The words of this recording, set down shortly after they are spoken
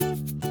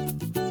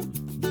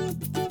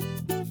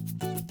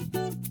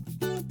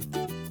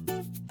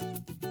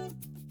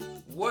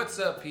What's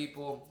up,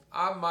 people?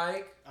 I'm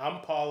Mike.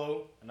 I'm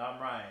Paulo. And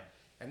I'm Ryan.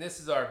 And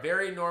this is our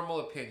very normal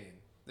opinion.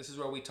 This is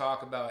where we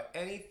talk about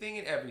anything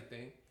and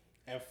everything.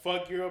 And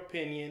fuck your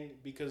opinion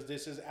because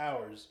this is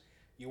ours.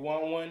 You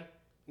want one?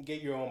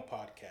 Get your own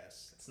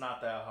podcast. It's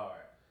not that hard.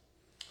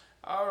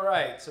 All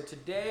right, so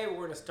today we're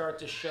going to start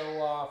the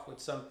show off with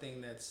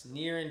something that's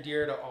near and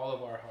dear to all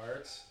of our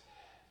hearts.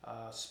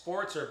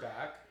 Sports are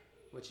back,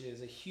 which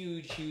is a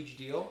huge, huge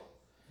deal.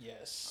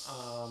 Yes.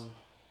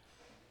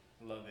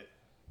 Love it.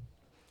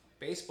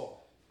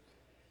 Baseball.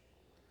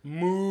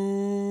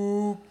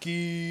 Mookie.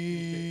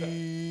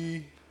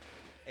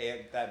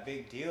 Hey, that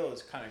big deal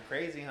is kind of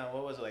crazy, huh?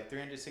 What was it, like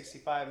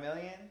 365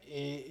 million?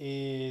 It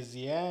is,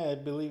 yeah, I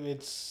believe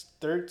it's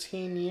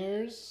 13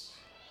 years.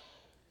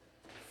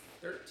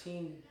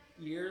 13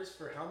 years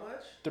for how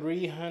much?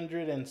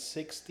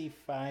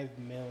 $365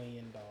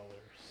 million.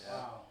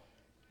 Wow.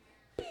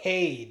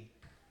 Paid.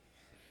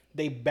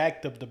 They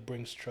backed up the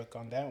Brinks truck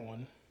on that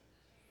one.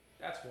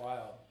 That's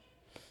wild.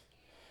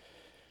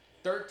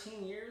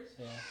 13 years?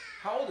 Yeah.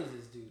 How old is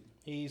this dude?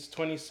 He's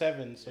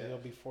 27, so Yeah. he'll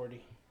be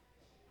 40.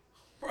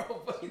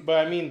 Bro,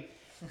 But I mean,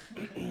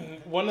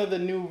 one of the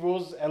new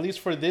rules, at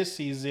least for this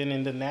season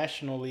in the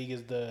National League,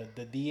 is the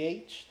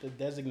DH, the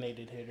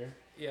designated hitter.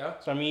 yeah.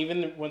 So I mean,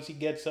 even once he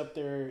gets up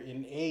there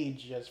in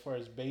age, as far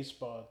as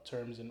baseball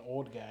terms, an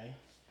old guy,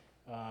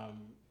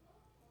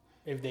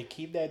 if they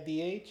keep that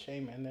DH,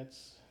 hey man,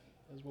 that's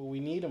what we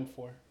need him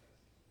for.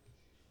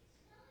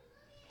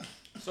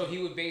 So he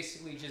would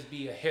basically just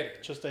be a hitter.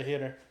 Just a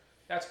hitter.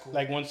 That's cool.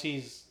 Like once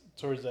he's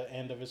towards the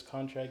end of his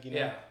contract, you know.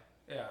 Yeah,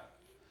 yeah.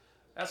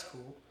 That's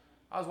cool.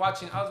 I was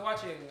watching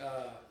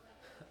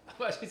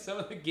watching some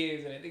of the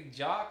games, and I think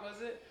Jock,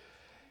 was it,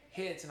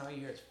 hits, and all you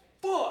hear is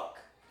fuck.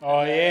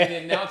 Oh And yeah. the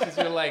announcers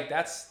were like,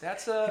 that's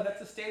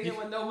a stadium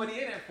with nobody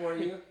in it for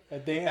you. I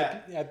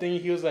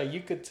think he was like,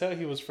 you could tell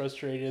he was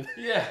frustrated.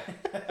 Yeah.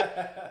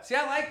 See,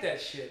 I like that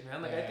shit,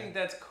 man. Like, I Yeah. think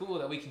that's cool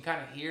that we can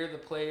kind of hear the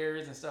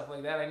players and stuff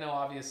like that. I know,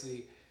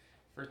 obviously,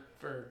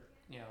 for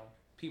you know,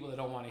 people that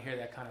don't want to hear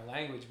that kind of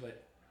language,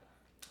 but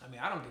I mean,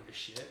 I don't give a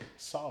shit.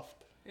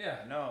 Soft. Yeah.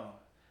 No.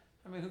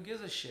 I mean, who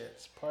gives a shit?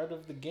 It's part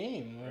of the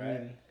game. I Right.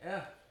 mean,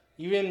 Yeah.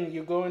 even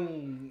you go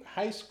in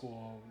high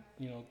school,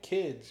 you know,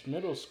 kids,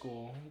 middle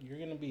school, you're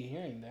gonna be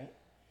hearing that.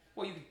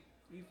 Well,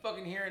 you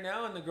fucking hear it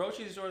now in the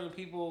grocery stores when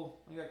people,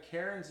 you got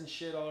Karens and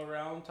shit all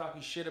around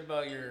talking shit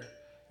about your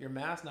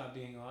mask not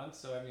being on.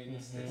 So I mean,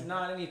 it's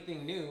not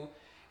anything new.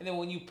 And then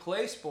when you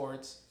play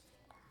sports,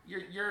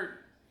 you're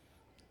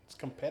It's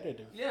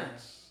competitive. yeah,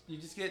 It's- you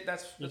just get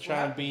that's you're what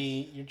trying to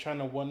happens. you're trying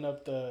to one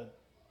up the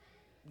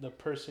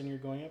person you're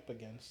going up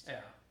against.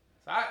 Yeah.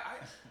 So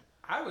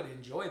I would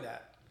enjoy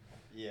that.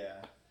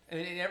 Yeah. And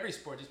in every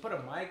sport, just put a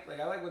mic. Like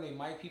I like when they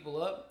mic people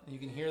up and you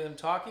can hear them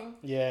talking.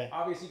 Yeah.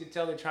 Obviously, you can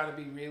tell they're trying to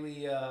be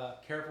really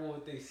careful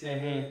what they say,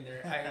 and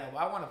they're.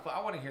 I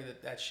want to hear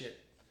that shit,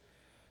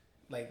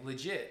 like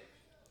legit.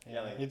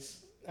 Yeah, like- It's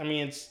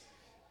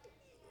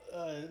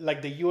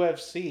like the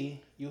UFC.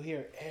 You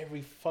hear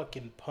every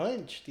fucking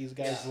punch these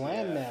guys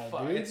land now,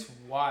 Fuck, dude. it's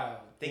wild.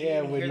 They Yeah, can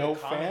even with hear no the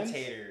fans?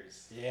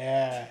 commentators.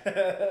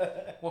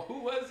 Yeah. Well, who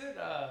was it?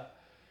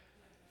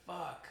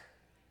 Fuck.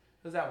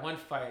 It was that one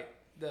fight?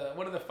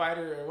 One of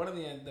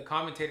the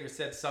commentators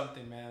said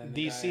something, man. and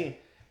the DC.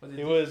 guy-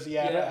 It was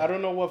I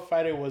don't know what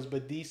fight it was,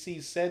 but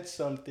DC said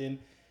something.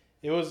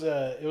 It was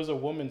a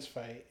woman's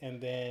fight,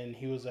 and then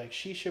he was like,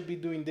 she should be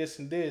doing this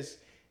and this,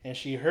 and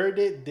she heard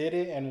it, did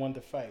it, and won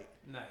the fight.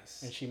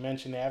 Nice. And she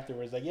mentioned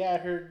afterwards, like, yeah, I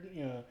heard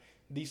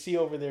DC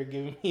over there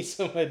giving me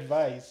some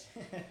advice,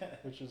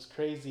 which was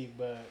crazy,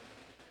 but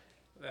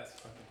That's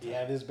fucking.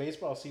 yeah, this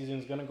baseball season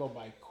is gonna go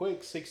by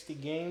quick. 60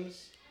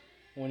 games,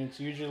 when it's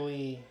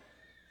usually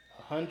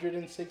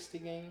 160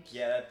 games.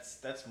 Yeah,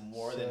 that's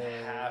more than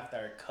So- half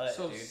that are cut,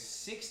 So dude.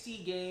 60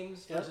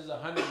 games Yep. versus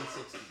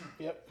 160.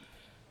 Yep.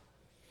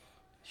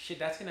 Shit,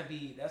 that's gonna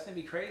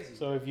be crazy.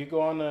 So if you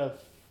go on a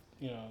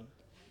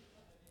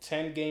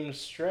 10-game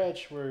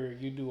stretch where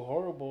you do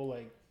horrible,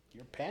 like,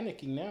 you're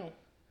panicking now.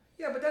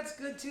 Yeah, but that's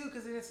good too,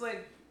 because then it's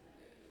like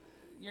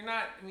you're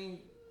not. I mean,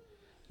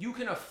 you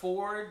can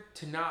afford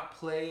to not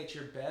play at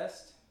your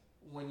best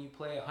when you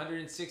play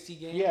 160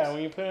 games. Yeah,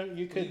 when you play, you When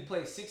you could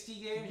play 60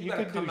 games, you, you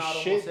gotta could come do out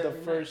shit almost the every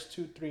night. first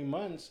 2-3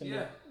 months in,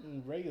 Yeah.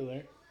 in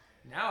regular.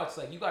 Now it's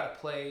like you gotta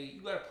play.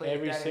 You gotta play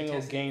Every at that single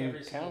intensity game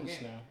every single counts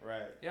game. now.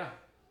 Right. Yeah,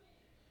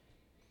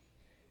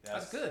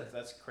 That's good.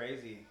 That's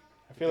crazy.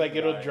 I feel like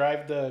it'll Right.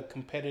 drive the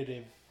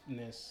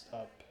competitiveness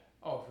up.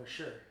 oh for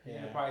sure. You're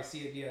Yeah. gonna probably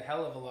see it be a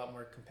hell of a lot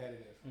more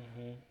competitive.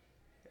 Hmm.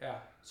 Yeah.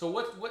 So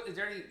what is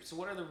there?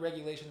 What are the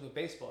regulations with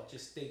baseball?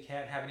 Just they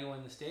can't have anyone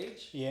in the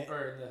stage. Yeah.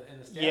 Or in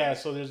the stands. Yeah,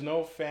 so there's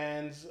no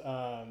fans.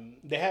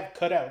 They have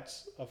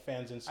cutouts of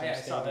fans in some I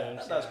saw that.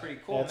 stadiums. That was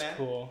pretty cool, That's man.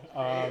 cool.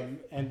 Creative.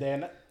 And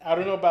then I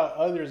don't know about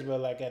others,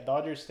 but like at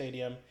Dodger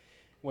Stadium,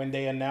 when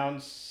they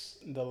announce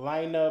the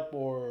lineup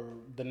or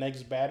the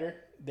next batter,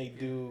 they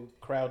do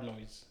crowd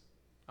noise,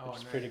 Oh, which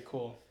is nice. pretty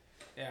cool.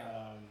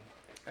 Yeah.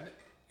 Um,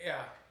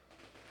 Yeah.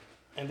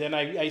 And then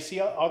I see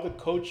all the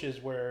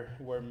coaches wear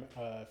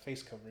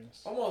face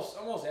coverings.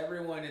 Almost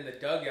everyone in the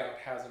dugout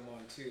has them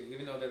on too,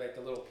 even though they're like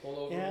the little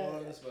pullover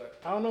ones. But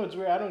I don't know. It's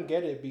weird. I don't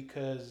get it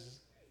because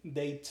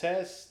they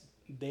test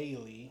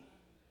daily.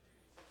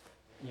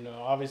 You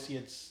know, obviously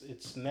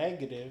it's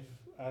negative.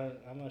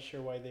 I'm not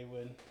sure why they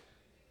would.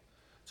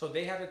 So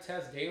they have a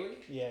test daily?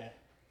 Yeah.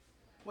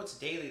 What's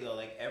daily though?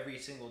 Like every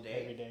single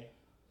day? Every day.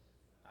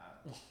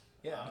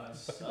 Yeah. That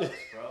sucks,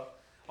 bro.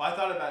 Well, I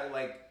thought about it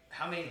like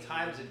how many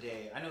times a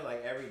day? I know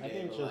like every day. I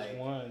think but just like,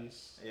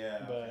 once. Yeah.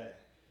 But Okay.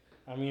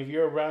 I mean, if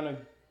you're around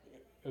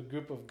a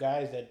group of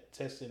guys that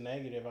tested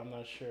negative, I'm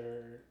not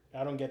sure.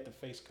 I don't get the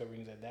face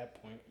coverings at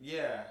that point.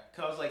 Yeah,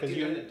 cause I was like, 'Cause dude,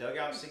 you- you're in the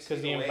dugout 6 feet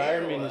Because the away,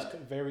 environment or is what?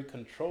 very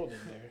controlled in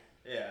there.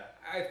 Yeah.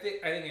 I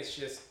think it's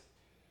just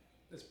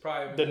it's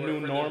probably The more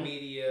new for norm? the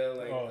media,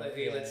 like, Oh,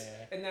 hey, yeah, let's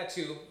yeah. and that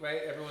too,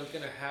 right? Everyone's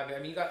gonna have it. I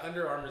mean, you got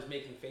Under Armour's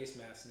making face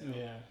masks now.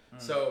 Yeah.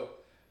 So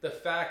the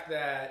fact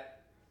that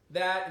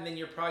and then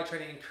you're probably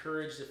trying to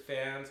encourage the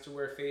fans to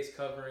wear face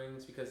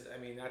coverings because I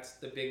mean that's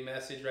the big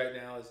message right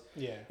now is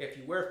Yeah. if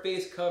you wear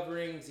face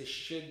coverings, it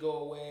should go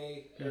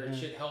away or it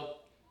should help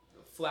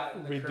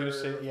flatten the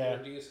Reduce curve, it, yeah.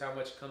 reduce how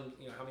much comes,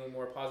 how many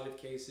more positive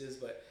cases.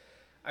 But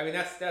I mean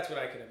that's what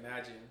I can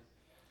imagine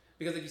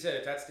because like you said,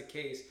 if that's the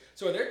case,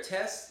 so are their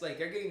tests like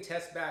they're getting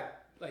tests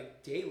back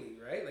like daily,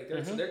 right? Like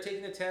so they're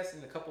taking the test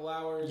in a couple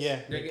hours.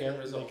 Yeah. they're getting the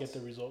results. They get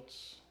the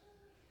results.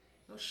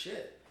 No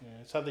shit. Yeah.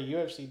 It's how the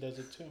UFC does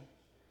it too.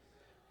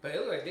 But it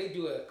looks like they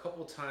do it a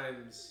couple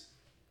times.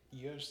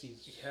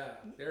 UFC's Yeah,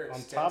 they're on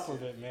extensive. top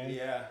of it, man.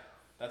 Yeah.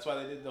 That's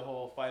why they did the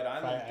whole Fight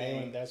Island Fight thing.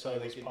 Island, that's so why it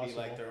they was could possible. be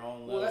like their own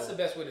Well, little. that's the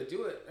best way to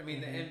do it. I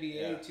mean, the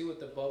NBA Yeah. too with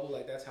the bubble,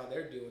 like that's how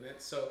they're doing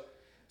it. So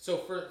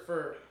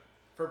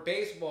for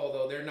baseball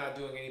though, they're not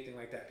doing anything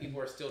like that. People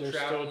are still They're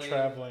traveling. still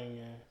traveling.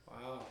 Yeah.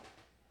 Wow.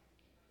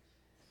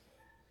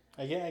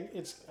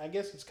 I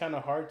guess it's kind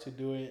of hard to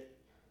do it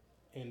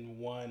in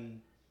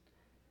one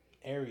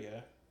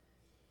area.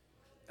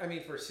 I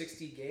mean, for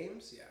 60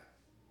 games, yeah.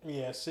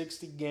 Yeah,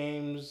 60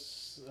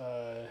 games.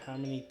 How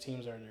many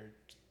teams are there?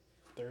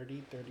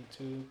 30,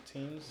 32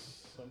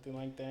 teams, something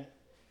like that.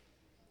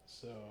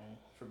 So,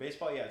 For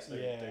baseball, yeah, it's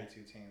 30, Yeah.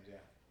 32 teams, yeah.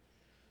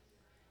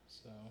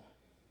 so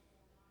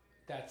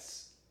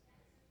That's.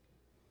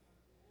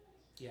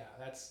 Yeah,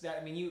 that's that.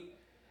 I mean,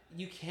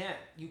 you can't.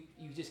 You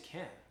just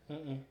can't.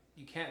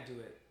 You can't do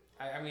it.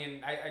 I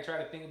mean, I try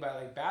to think about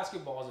like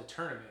basketball is a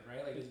tournament,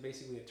 right? Like it's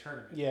basically a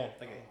tournament. yeah,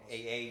 Like an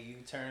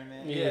AAU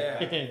tournament. Yeah.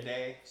 Back in the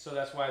day. So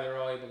that's why they're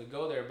all able to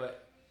go there.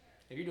 But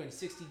if you're doing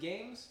 60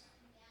 games,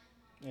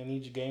 and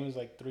each game is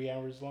like 3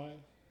 hours long.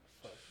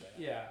 Fuck that.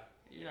 yeah,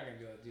 you're not gonna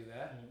be able to do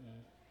that.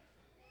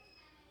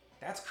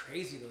 That's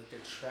crazy though. That they're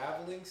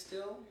traveling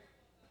still.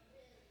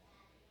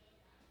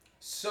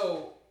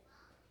 So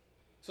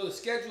the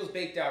schedule is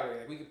baked out already.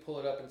 Like we could pull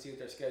it up and see what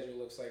their schedule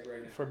looks like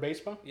right now. For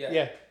baseball? Yeah.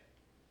 Yeah.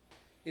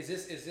 Is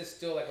this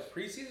still like a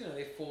preseason or are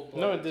they full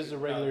blown? No, this is a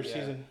regular yeah.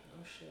 season.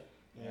 Oh shit.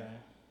 Yeah.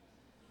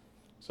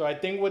 So I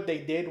think what they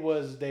did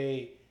was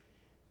they,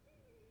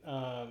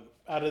 out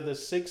of the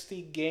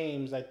 60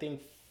 games, I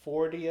think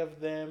 40 of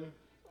them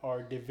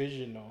are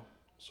divisional.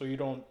 So you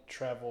don't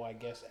travel, I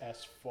guess,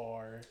 as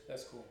far.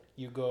 That's cool.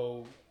 You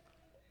go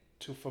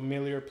to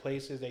familiar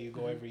places that you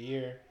go every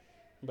year.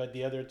 But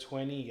the other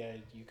 20, yeah,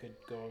 you could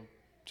go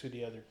to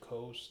the other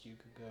coast. You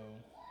could go.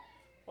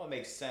 Well, it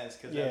makes sense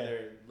because Yeah. then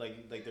they're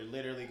like they're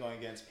literally going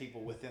against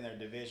people within their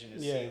division to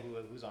Yeah. see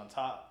who's on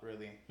top.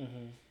 Really,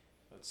 Mm-hmm.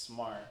 so it's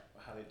smart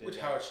how they did That's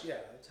that. how it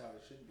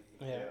should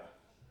be. Yeah.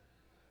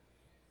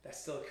 That's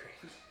still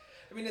crazy.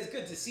 I mean, it's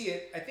good to see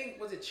it. I think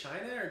was it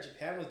China or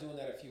Japan was doing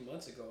that a few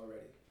months ago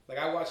already. Like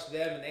I watched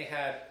them and they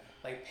had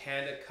like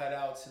panda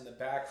cutouts in the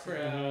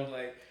background,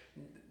 like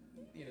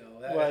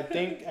that. Well, I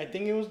think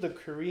it was the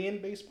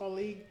Korean Baseball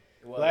League.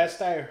 It was.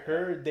 Last I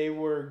heard, they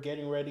were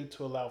getting ready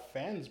to allow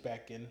fans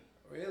back in.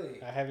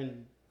 Really. I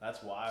haven't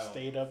That's wild.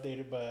 stayed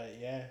updated, but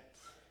yeah,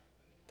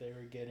 they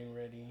were getting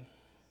ready.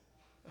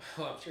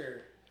 Well, I'm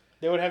sure.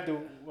 They would have to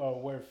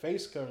wear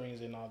face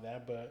coverings and all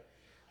that, but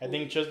I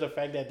think just the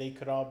fact that they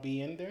could all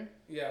be in there,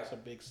 Yeah. that's a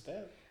big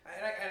step.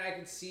 And I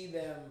could see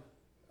them.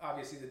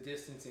 Obviously, the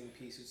distancing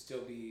piece would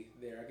still be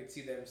there. I could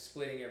see them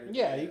splitting everything.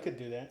 Yeah, you up. could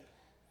do that.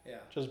 Yeah.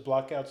 Just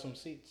block out some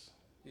seats.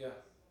 Yeah.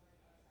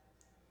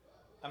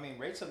 I mean,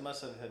 rates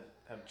must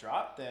have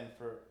dropped then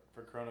for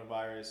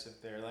coronavirus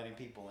if they're letting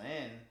people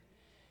in.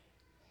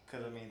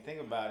 Because, I mean, think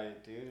about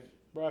it, dude.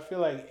 Bro, I feel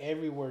like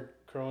everywhere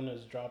Corona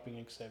is dropping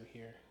except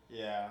here.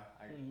 Yeah.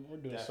 We're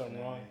doing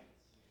something wrong.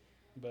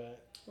 But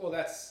Well,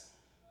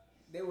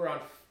 they were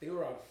on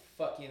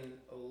fucking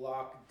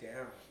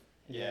lockdown.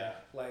 Yeah.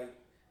 Like,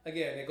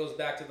 again, it goes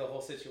back to the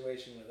whole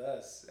situation with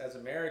us as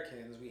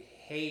Americans. We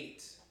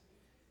hate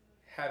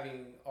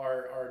having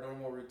our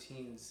normal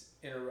routines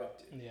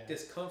interrupted. Yeah.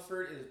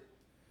 Discomfort is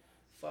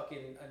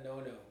fucking a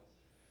no-no.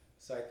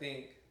 So I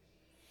think,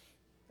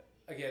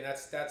 again,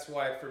 that's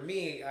why for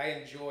me I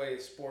enjoy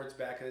sports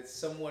back because it's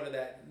somewhat of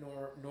that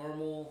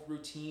normal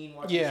routine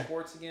watching Yeah.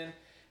 sports again.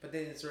 But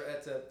then it's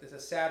a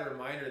sad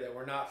reminder that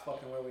we're not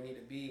fucking where we need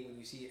to be when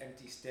you see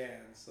empty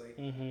stands. Like,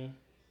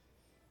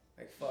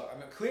 like fuck. I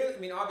mean, clearly. I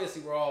mean,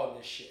 obviously, we're all in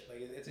this shit.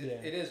 Like,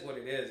 it is what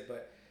it is.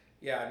 But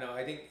yeah, no,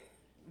 I think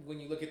when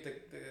you look at the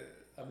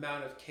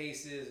amount of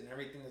cases and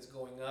everything that's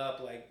going up,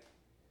 like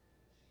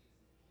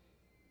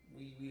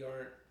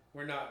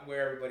we're not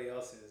where everybody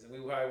else is, and we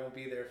probably won't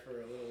be there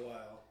for a little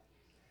while.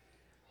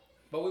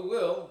 But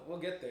we'll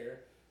get there.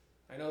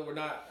 I know we're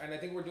not, and I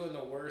think we're doing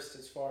the worst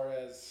as far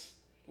as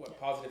what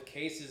positive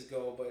cases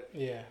go, but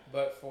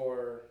but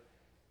for,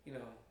 you know,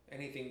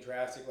 anything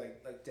drastic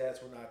like deaths,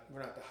 we're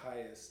not the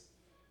highest,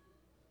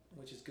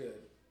 which is good.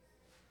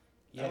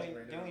 Yeah,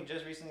 didn't we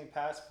just recently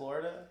pass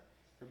Florida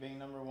for being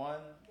number one?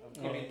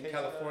 You mean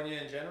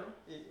California in general?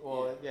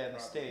 Well, yeah, in the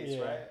States,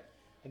 right?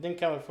 I think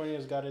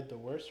California's got it the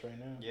worst right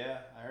now. Yeah,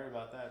 I heard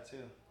about that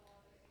too.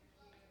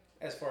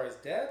 As far as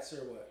deaths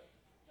or what?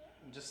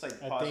 Just like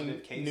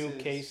positive cases. New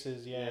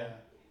cases, yeah.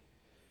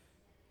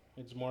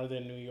 It's more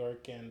than New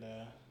York and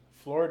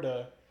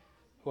Florida,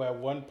 who at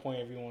one point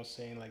everyone was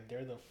saying like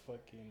they're the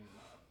fucking,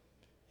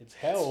 it's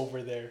hell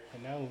over there,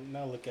 and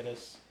now look at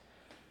us.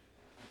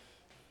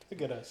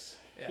 Look at us.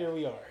 Yeah. Here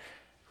we are.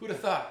 Who'd have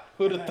thought?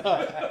 Who'd have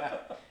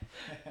thought?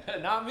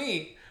 Not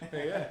me.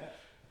 Yeah.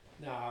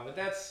 Nah, but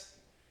that's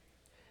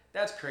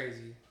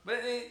crazy.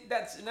 But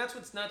that's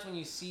what's nuts when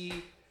you see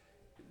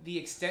the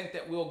extent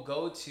that we'll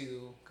go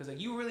to, because like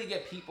you really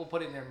get people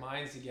putting their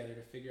minds together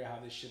to figure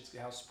out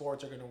how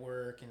sports are going to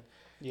work, and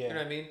you know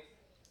what I mean.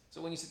 So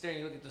when you sit there and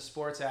you look at the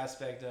sports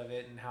aspect of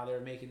it and how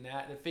they're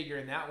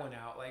figuring that one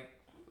out, like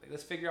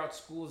let's figure out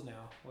schools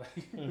now.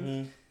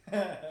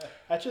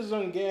 I just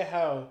don't get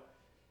how,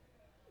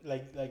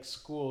 like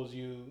schools,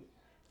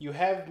 you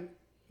have,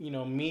 you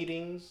know,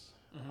 meetings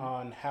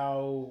on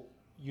how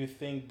you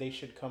think they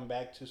should come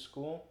back to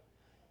school,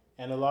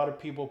 and a lot of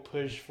people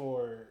push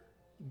for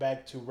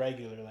back to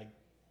regular, like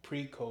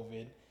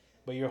pre-COVID,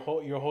 but you're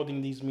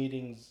holding these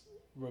meetings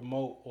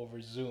remote over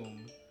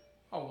Zoom.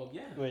 Oh well,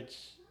 yeah. Which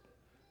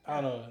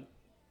I don't know.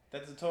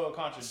 That's a total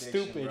contradiction.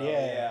 Stupid, bro.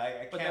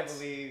 yeah. I can't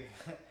believe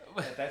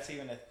that's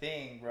even a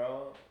thing,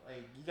 bro.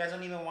 Like you guys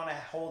don't even want to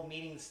hold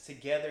meetings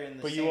together in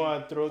the but same you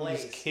want to throw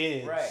place. these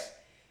kids, right?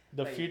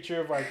 The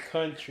future of our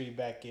country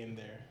back in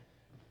there.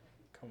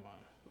 Come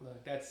on.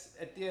 Look, that's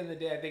at the end of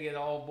the day. I think it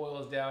all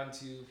boils down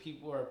to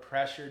people are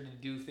pressured to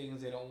do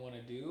things they don't want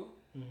to do.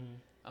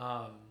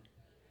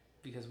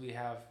 Because we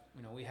have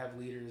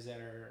leaders that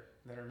are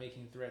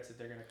making threats that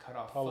they're going to cut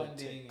off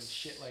funding and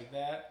shit like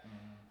that.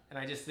 And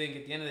I just think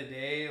at the end of the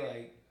day,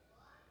 like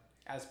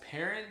as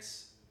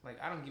parents,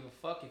 like I don't give a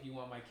fuck if you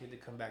want my kid to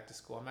come back to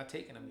school. I'm not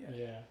taking them yet. Yeah.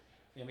 You know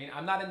what I mean,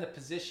 I'm not in the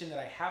position that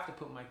I have to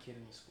put my kid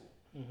in school.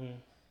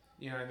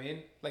 You know what I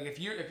mean? Like if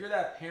you're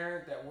that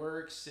parent that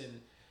works and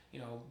you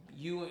know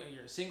you're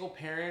a single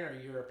parent or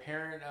you're a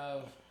parent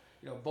of,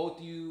 you know, both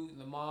you,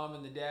 the mom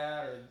and the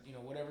dad, or you know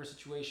whatever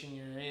situation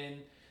you're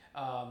in,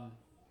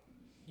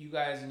 you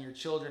guys and your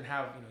children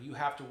have, you know, you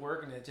have to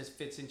work and it just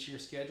fits into your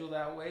schedule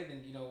that way.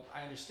 Then you know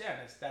I understand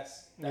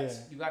that's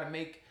you got to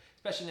make,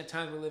 especially in the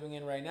times we're living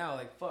in right now.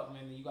 Like fuck,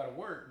 man, you got to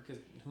work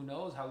because who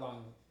knows how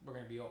long we're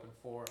gonna be open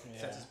for. If it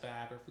sets us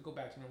back, or if we go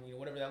back to normal, you know,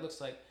 whatever that looks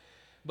like.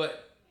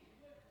 But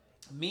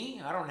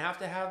me, I don't have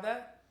to have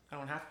that. I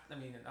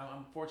mean,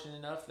 I'm fortunate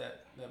enough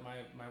that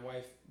my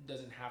wife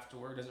doesn't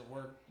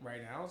work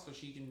right now, so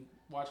she can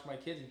watch my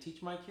kids and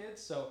teach my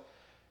kids. So,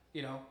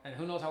 you know, and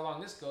who knows how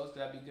long this goes, but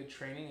that'd be good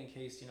training in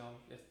case, you know,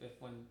 if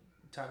when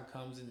time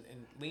comes and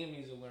Liam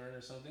needs to learn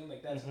or something,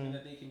 like that's something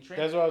that they can train.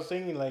 That's what I was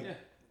thinking, like,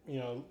 you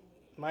know,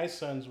 my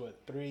son's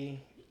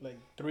 3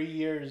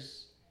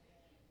 years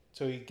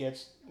till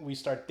we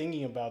start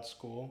thinking about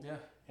school. Yeah.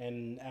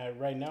 And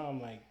right now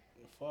I'm like,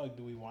 fuck,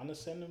 do we want to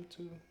send him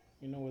to,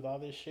 you know, with all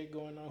this shit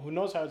going on? Who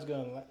knows how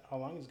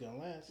long it's gonna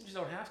last? You just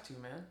don't have to,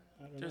 man.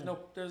 There's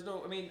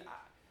no. I mean,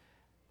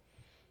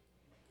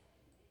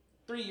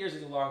 3 years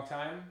is a long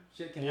time.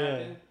 Shit can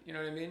happen. You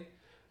know what I mean?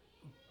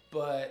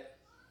 But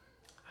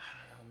I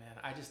don't know, man.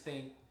 I just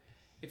think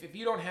if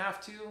you don't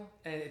have to,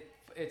 and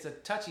it's a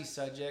touchy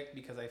subject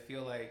because I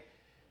feel like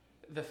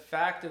the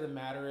fact of the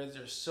matter is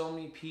there's so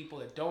many people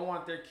that don't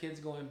want their kids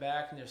going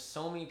back, and there's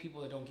so many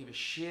people that don't give a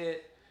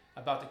shit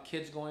about the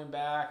kids going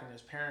back, and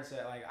there's parents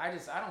that like I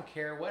don't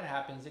care what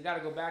happens, they gotta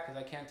go back because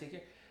I can't take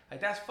care.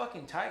 Like that's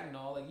fucking tight and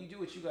all. Like you do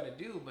what you gotta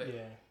do, but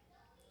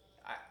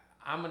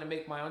I'm gonna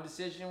make my own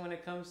decision when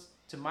it comes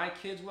to my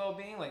kids'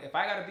 well-being. Like if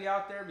I gotta be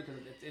out there because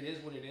it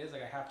is what it is.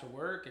 Like I have to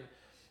work, and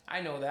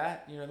I know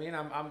that. You know what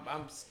I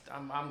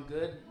mean? I'm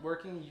good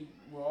working.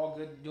 We're all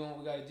good doing what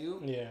we gotta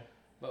do. Yeah.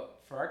 But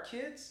for our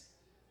kids,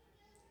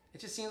 it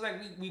just seems like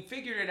we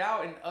figured it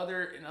out in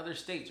other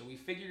states, or we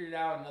figured it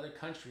out in other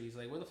countries.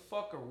 Like where the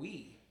fuck are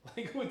we?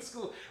 Like with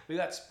school, we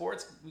got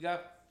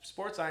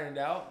sports ironed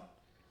out,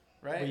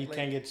 right? But you like,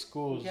 can't get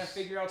schools. You can't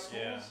figure out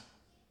schools. Yeah.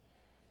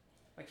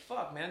 Like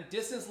fuck, man.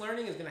 Distance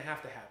learning is gonna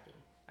have to happen.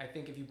 I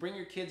think if you bring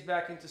your kids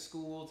back into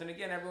schools, and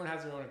again, everyone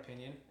has their own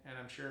opinion, and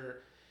I'm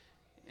sure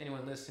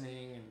anyone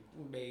listening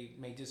and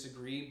may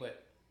disagree,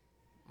 but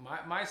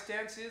my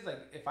stance is like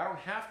if I don't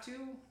have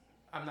to,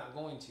 I'm not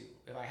going to.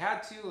 If I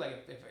had to,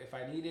 like if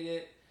I needed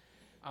it,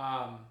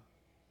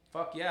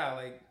 fuck yeah,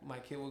 like my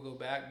kid will go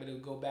back, but it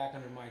would go back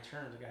under my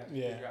terms. Like I have to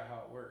figure out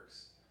how it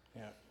works.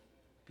 Yeah.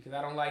 Because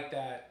I don't like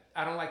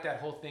that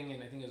whole thing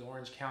in, I think it was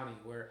Orange County,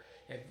 where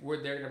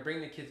they're gonna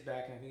bring the kids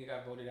back, and I think it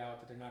got voted out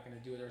that they're not gonna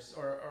do it,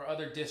 or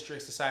other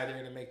districts decide they're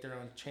gonna make their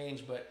own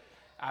change. But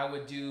I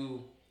would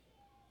do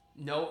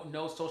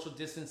no social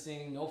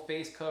distancing, no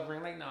face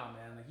covering. Like, nah,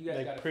 man. Like, you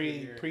guys gotta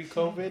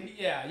pre-COVID.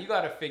 Yeah, you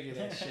gotta figure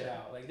that shit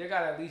out. Like, there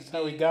gotta at least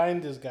That's how we got in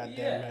this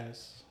goddamn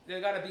mess. There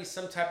gotta be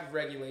some type of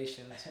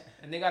regulations,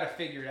 and they gotta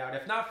figure it out.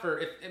 If not for,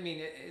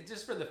 it's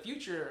just for the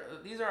future.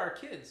 These are our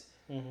kids.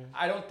 Mm-hmm.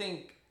 I don't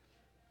think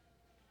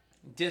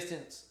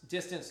distance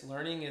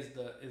learning is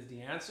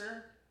the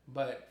answer,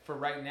 but for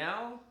right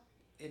now,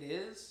 it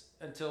is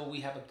until we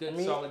have a good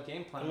solid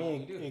game plan.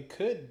 It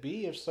could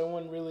be if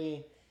someone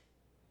really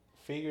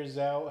figures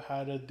out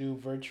how to do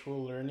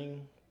virtual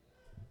learning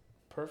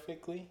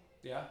perfectly.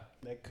 Yeah,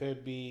 that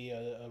could be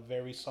a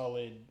very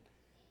solid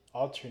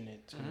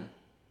alternate to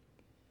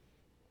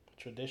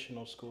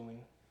traditional schooling.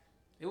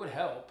 It would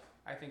help.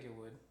 I think it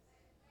would.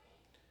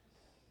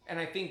 And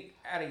I think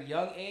at a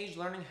young age,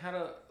 learning how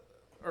to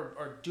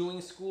or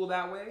doing school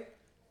that way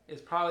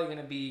is probably going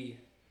to be,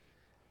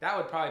 that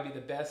would probably be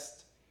the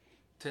best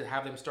to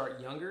have them start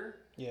younger.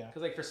 Yeah.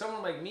 Because like for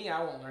someone like me,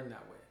 I won't learn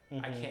that way.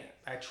 I can't.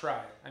 I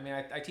try. I mean,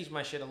 I teach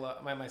myself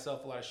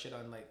a lot of shit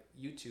on like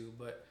YouTube,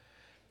 but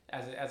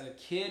as a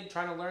kid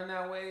trying to learn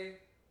that way,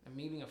 and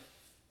me being a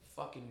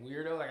fucking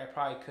weirdo, like I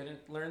probably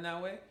couldn't learn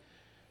that way.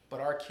 But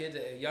our kids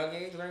at a young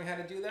age learning how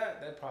to do that,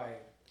 that'd probably...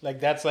 Like,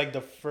 that's like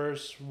the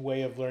first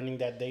way of learning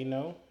that they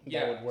know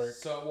that would work.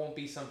 So it won't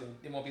be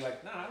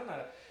like, nah, I don't know how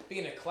to...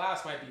 Being in a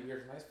class might be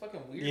weird. It's fucking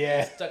weird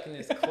being stuck in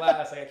this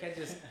class. Like, I can't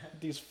just...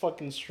 These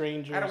fucking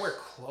strangers. I gotta wear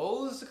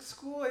clothes at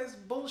school? It's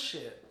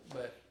bullshit.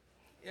 But,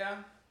 yeah.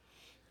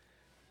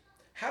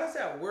 How does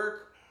that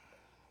work?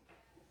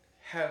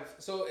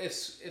 So if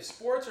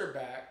sports are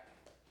back...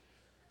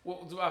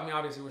 Well, I mean,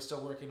 obviously we're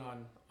still working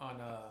on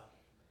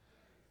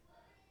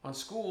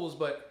schools,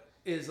 but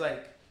is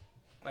like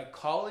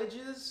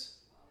colleges,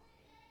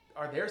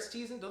 are their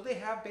seasons, don't they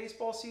have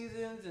baseball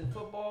seasons and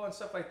football and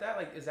stuff like that?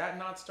 Like, is that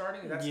not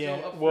starting? Is that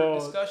still up for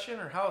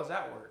discussion, or how does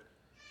that work?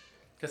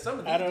 Because some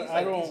of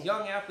these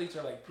young athletes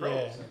are like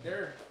pros. Yeah.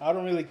 Like I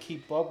don't really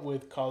keep up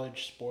with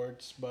college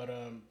sports, but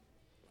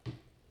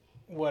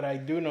what I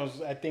do know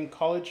is I think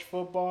college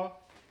football,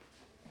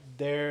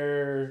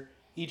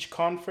 each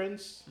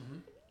conference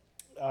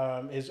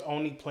is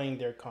only playing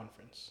their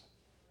conference.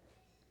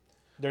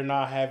 They're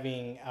not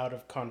having out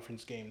of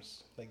conference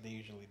games like they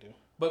usually do.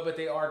 But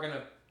they are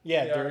gonna.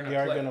 Yeah, they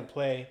are gonna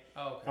play.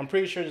 Oh, okay. I'm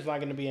pretty sure there's not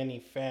gonna be any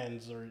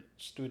fans or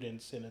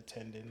students in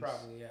attendance.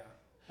 Probably,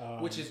 yeah.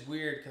 Which is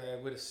weird because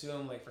I would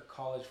assume like for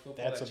college football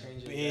that's that a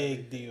changes big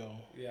everything.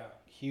 deal. Yeah.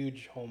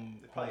 Huge home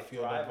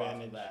field thrive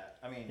advantage. off of that.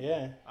 I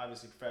mean,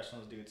 obviously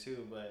professionals do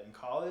too, but in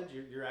college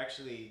you're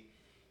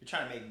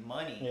trying to make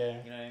money.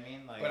 Yeah. You know what I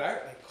mean? Like, but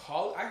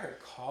I heard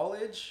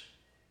college,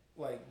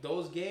 like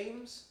those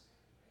games,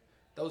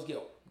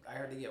 I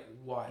heard they get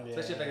wild. Yeah.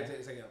 Especially if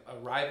it's like a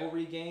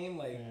rivalry game,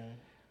 like.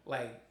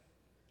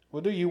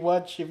 What do you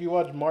watch if you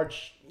watch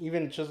March?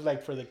 Even just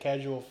like for the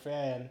casual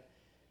fan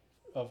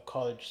of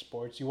college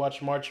sports, you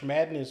watch March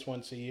Madness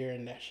once a year,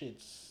 and that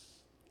shit's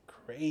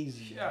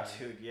crazy. Yeah,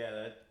 dude. Yeah,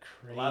 that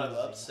crazy. A lot of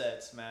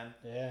upsets, man.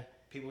 Yeah.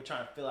 People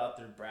trying to fill out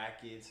their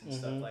brackets and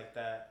stuff like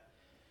that.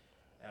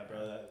 Yeah, bro.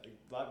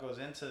 A lot goes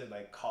into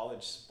like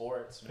college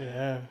sports, man.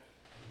 Yeah.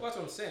 Well, that's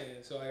what I'm saying.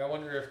 So like, I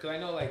wonder if, because I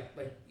know like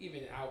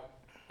even out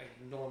like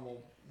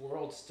normal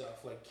world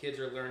stuff, like kids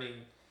are learning.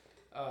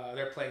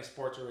 They're playing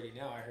sports already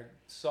now. I heard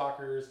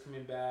soccer's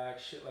coming back,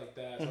 shit like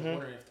that. So I'm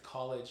wondering if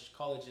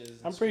colleges.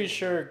 I'm pretty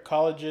sure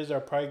colleges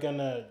are probably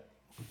gonna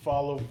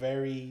follow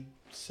very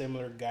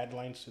similar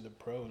guidelines to the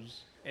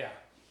pros. Yeah.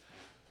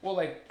 Well,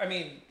 like, I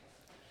mean,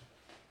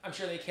 I'm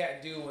sure they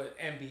can't do what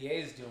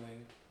NBA is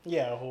doing.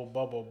 Yeah, a whole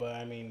bubble, but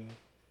I mean,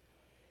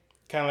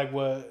 kind of like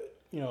what,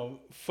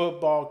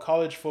 football,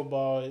 college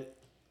football,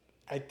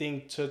 I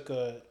think took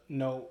a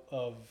note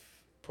of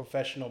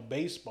professional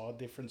baseball,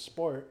 different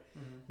sport,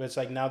 but it's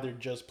like now they're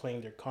just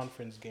playing their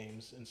conference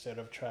games instead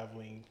of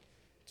traveling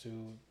to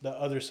the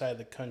other side of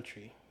the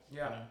country.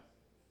 Yeah.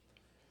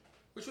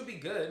 Which would be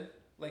good.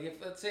 Like if,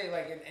 let's say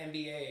like in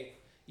NBA,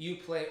 you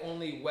play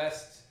only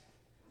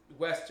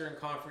Western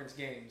Conference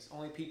games.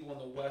 Only people in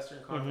the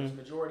Western Conference.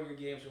 Majority of your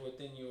games are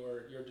within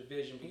your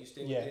division, but you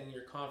stay within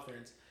your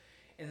conference.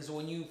 And so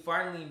when you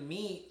finally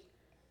meet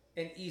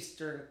an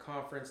Eastern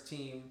Conference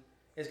team,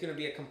 it's going to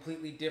be a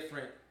completely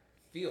different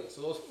feel.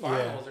 So those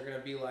finals are going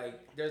to be like,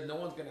 no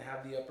one's going to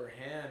have the upper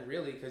hand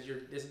really, because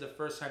this is the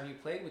first time you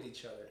played with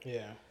each other.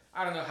 Yeah.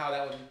 I don't know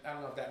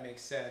if that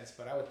makes sense,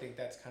 but I would think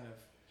that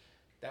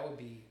would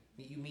be,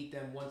 you meet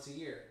them once a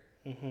year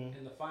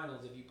in the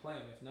finals if you play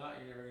them. If not,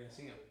 you're never going to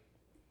see them.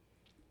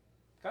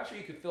 I'm sure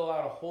you could fill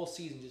out a whole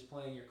season just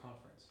playing your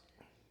conference.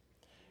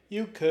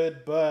 You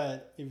could,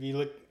 but if you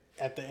look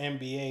at the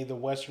NBA, the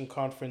Western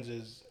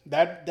Conference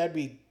that'd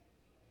be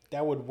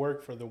that would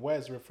work for the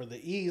West, but for the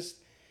East,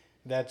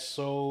 that's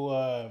so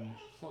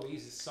Well,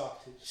 he's a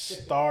soft as shit.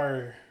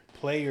 star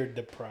player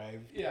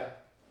deprived. Yeah.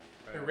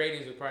 The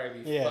ratings would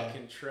probably be Yeah.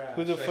 fucking trash.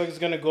 Who the Like, fuck is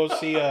gonna go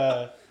see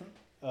a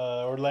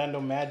Orlando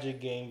Magic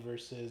game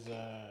versus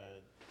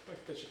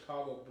like the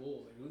Chicago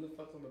Bulls? Like, who the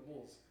fuck's on the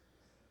Bulls?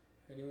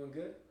 Anyone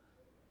good?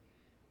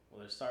 Well,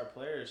 their star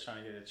player is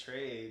trying to get a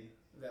trade.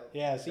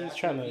 Yeah, see, he's Zach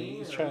trying to- Levine,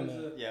 he's or trying who's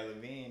to- the- Yeah,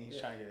 Levine. He's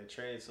Yeah. trying to get a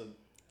trade. So,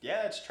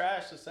 yeah, it's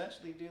trash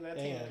essentially, dude. That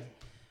team. Yeah.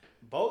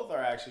 Both are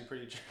actually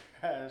pretty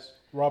trash.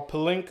 Rob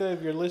Pelinka,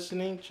 if you're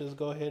listening, just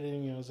go ahead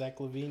and Zach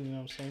Levine, you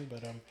know what I'm saying?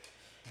 But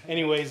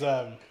anyways,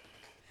 How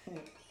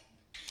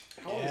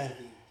old Yeah. is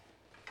he?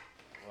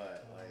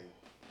 What? Like,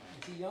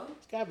 Is he young?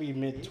 it's gotta be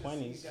mid he's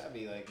 20s. gotta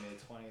be like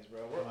mid-20s,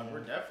 bro. We're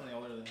definitely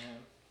older than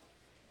him.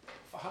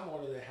 I'm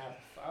older than half.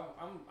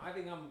 I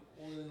think I'm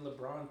older than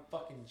LeBron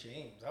fucking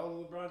James. How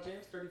old is LeBron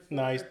James? 34?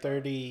 No, he's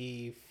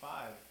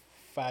 35,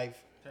 Five.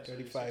 Turns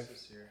 35. 36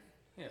 this year.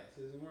 Yeah,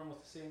 so we're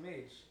almost the same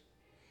age.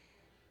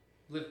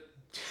 Live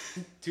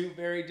two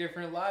very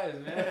different lives,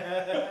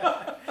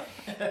 man.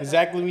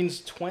 Zach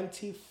Levine's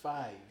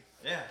 25.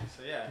 Yeah.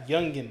 So yeah.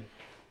 Youngin.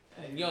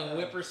 And young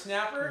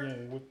whippersnapper.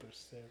 Young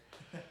whippersnapper.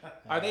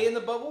 Are they in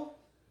the bubble?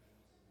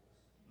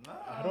 No,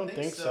 I don't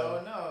think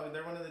so. No,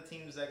 they're one of the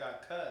teams that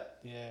got cut.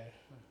 Yeah.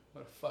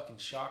 What a fucking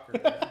shocker,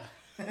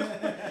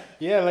 man.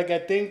 Yeah, like I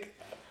think,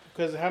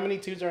 because how many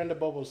teams are in the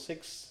bubble?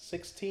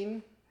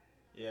 16?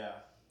 Yeah.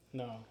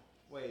 No.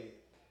 Wait.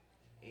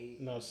 8.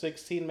 No,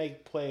 16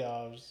 make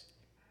playoffs.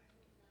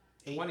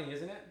 20,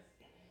 isn't it?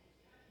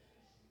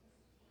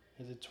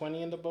 Is it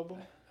 20 in the bubble?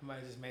 I might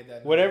have just made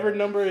that. Whatever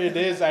number it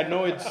is, I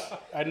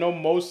know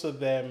most of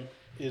them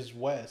is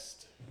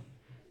West.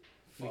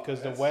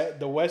 Because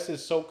the West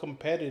is so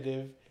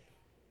competitive,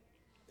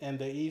 and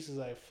the East is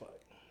like fuck.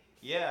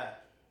 Yeah.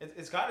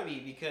 It's got to be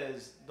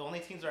because the only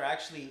teams that are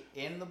actually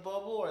in the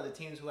bubble are the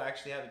teams who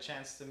actually have a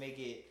chance to make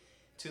it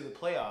to the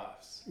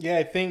playoffs. Yeah,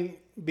 I think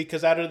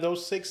because out of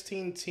those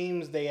 16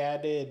 teams, they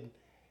added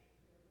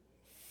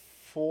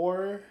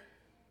 4.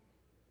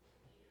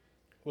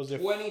 Was it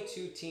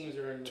 22 teams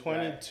are in the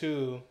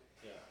 22?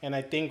 Yeah. And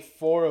I think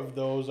 4 of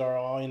those are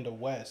all in the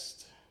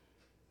West.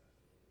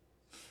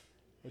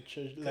 Which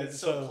is like It's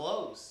so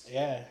close.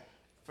 Yeah.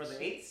 For the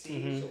 8th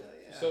seed. Mhm.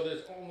 Yeah. So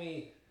there's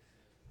only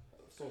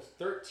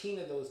 13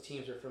 of those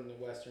teams are from the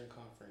Western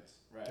Conference.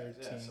 Right. 13.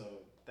 Yeah, so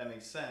that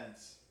makes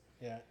sense.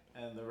 Yeah.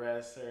 And the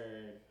rest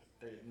are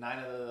 9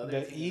 of the other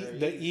The teams are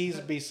the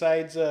East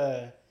besides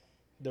the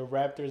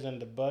Raptors and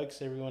the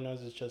Bucks, everyone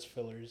else is just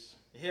fillers.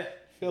 Yeah.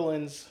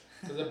 Fill-ins.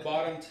 So the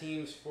bottom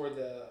teams for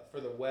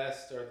the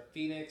West are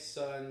Phoenix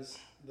Suns,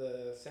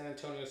 the San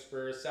Antonio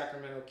Spurs,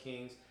 Sacramento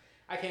Kings.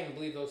 I can't even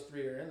believe those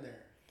 3 are in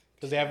there.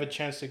 Because they have a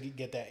chance to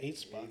get that 8th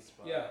spot. 8th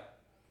spot. Yeah.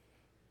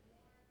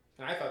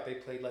 And I thought they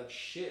played like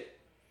shit.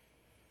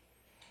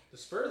 The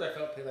Spurs, I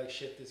felt, played like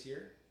shit this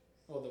year.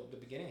 Well, the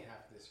beginning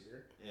half of this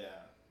year. Yeah.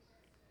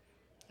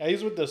 At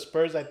least with the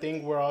Spurs, I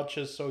think we're all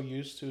just so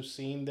used to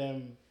seeing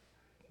them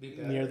Be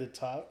better. near the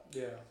top.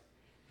 Yeah.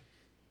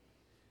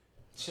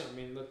 I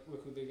mean, look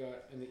who they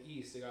got in the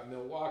East. They got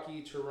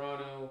Milwaukee,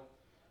 Toronto,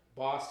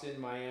 Boston,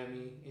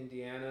 Miami,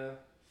 Indiana,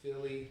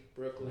 Philly,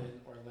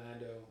 Brooklyn,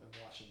 Orlando,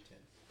 and Washington.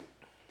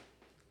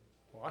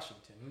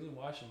 Washington? Who's in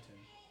Washington?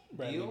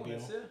 Bradley Beal? Beal.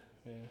 That's it?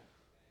 Yeah.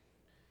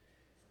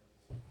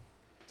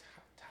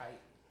 Tight.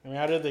 I mean,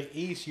 out of the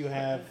East, you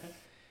have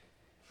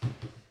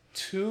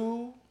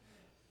 2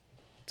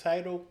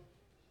 title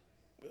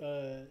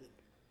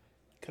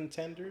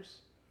contenders,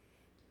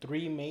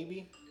 3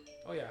 maybe.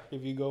 Oh, yeah.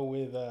 If you go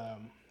with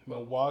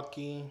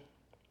Milwaukee,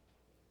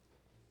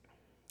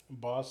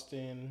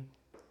 Boston,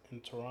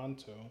 and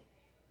Toronto.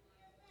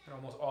 And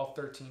almost all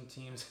 13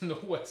 teams in the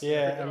West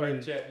Yeah, I are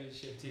mean-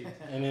 championship teams.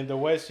 And in the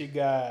West, you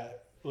got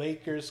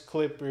Lakers,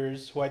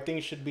 Clippers, who I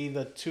think should be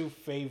the 2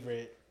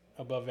 favorite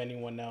above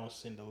anyone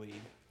else in the league.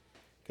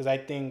 Because I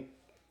think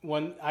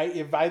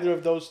if either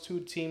of those 2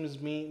 teams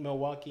meet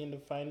Milwaukee in the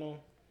final,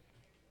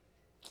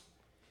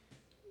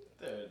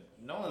 Dude,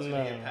 no one's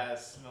going to No. get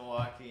past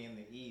Milwaukee in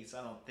the East,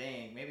 I don't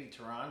think. Maybe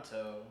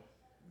Toronto.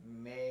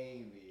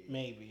 Maybe.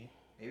 maybe.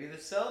 Maybe the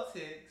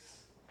Celtics.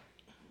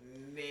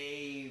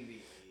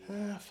 Maybe.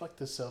 Fuck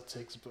the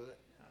Celtics, but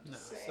I'm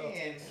just No,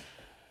 saying. Celtics.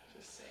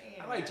 Just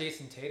saying. I like man.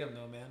 Jason Tatum,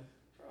 though, man.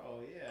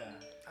 Bro, yeah.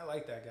 I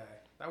like that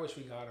guy. I wish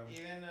we got him.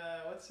 Even,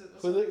 what's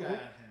Who the the- guy on him?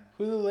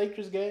 who the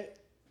Lakers get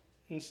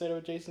instead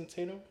of Jason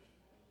Tatum?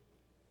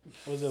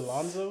 Was it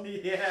Lonzo?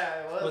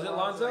 Yeah, it was. Was it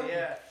Lonzo?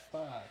 Yeah.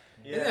 Fuck.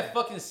 Yeah. Isn't that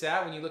fucking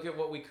sad when you look at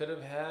what we could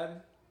have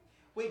had?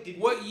 Wait,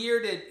 did What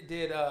year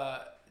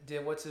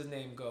did what's his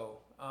name go?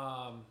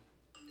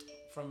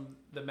 From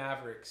the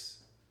Mavericks.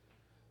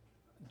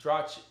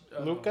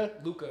 Luka?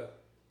 Luka.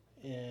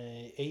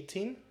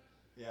 18?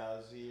 Yeah, it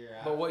was the year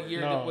after. But what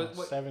year No, did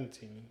what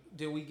 17.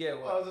 did we get?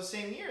 Well, What it was the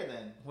same year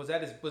then. was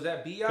that? Was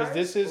that BI? Because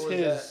this is or was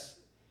his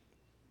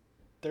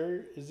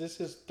third. Is this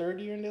his third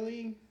year in the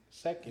league?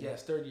 Second.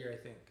 Yes, third year I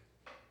think.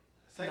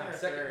 Second Nah, or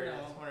second, third.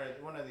 no.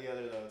 It's one of the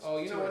other those. Oh,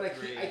 you know Two or what?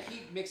 three. I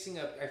keep mixing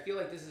up. I feel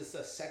like this is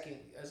a second.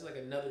 That's like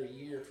another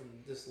year from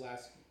this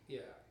last.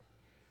 Yeah.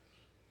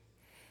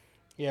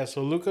 Yeah,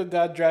 so Luka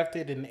got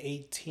drafted in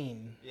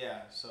 18.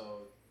 Yeah,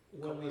 so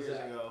When couple was years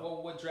that? ago.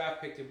 Well, what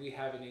draft pick did we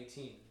have in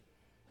 18?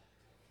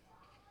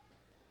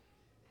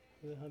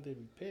 Who the hell did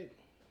we pick?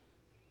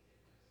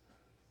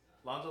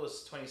 Lonzo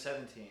was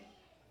 2017.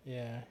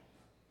 Yeah.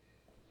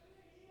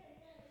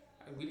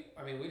 We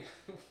we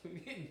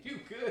didn't do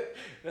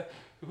good.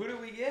 Who did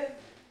we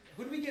get?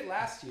 Who did we get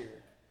last year?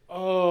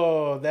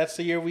 Oh, that's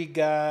the year we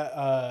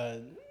got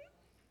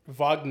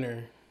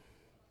Wagner.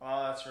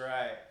 Oh, that's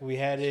right. We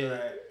had That's it.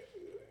 right.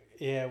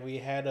 Yeah, we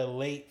had a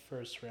late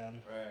first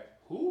round. Right.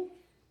 Who?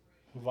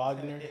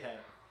 Wagner,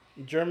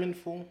 Yeah. German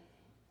fool.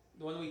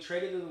 The one we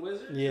traded to the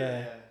Wizards?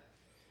 Yeah.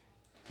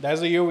 That's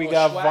the year we Oh,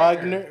 got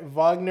Schwagner.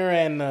 Wagner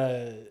and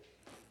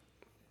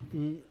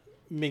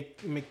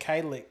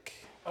Mikhailik.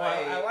 Oh,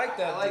 I like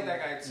that. I like dude. that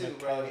guy too,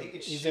 bro. He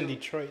could He's shoot. in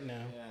Detroit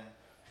now. Yeah.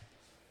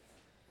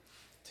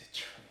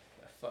 Detroit.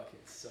 That fucking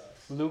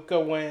sucks. Luca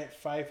went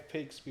 5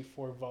 picks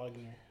before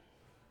Wagner.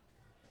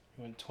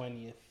 He went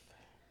 20th.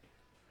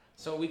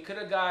 So we could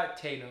have got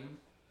Tatum.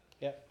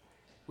 Yep.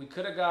 We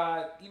could have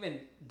got even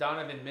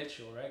Donovan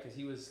Mitchell, right? Because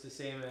he was the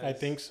same as. I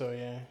think so,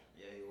 yeah.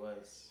 Yeah, he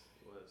was.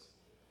 He was.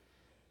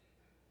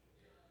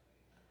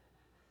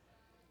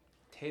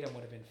 Tatum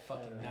would have been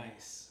fucking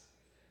nice.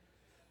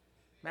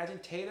 Imagine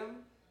Tatum.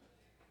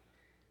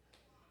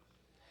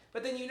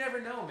 But then you never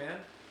know, man.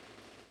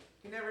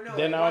 You never know.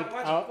 Then Like,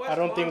 I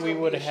don't think we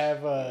Lonzo would be a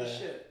have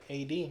shit.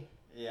 AD.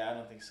 Yeah, I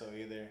don't think so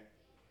either.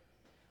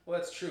 Well,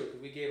 that's true.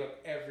 'Cause we gave up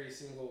every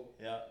single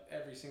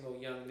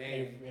young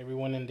name.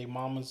 Everyone and their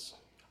mamas.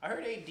 I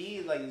heard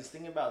AD like he's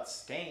thinking about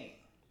staying.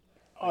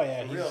 Oh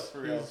yeah, For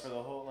real, for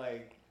the whole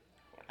like.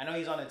 I know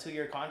he's on a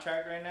 2-year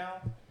contract right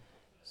now,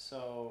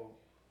 so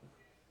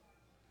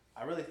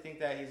I really think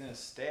that he's gonna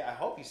stay. I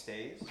hope he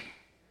stays.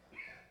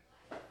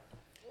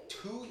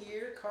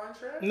 2-year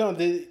contract? No,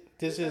 this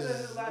This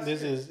is last year.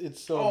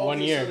 it's still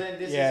 1 year. So then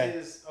this yeah. is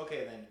his.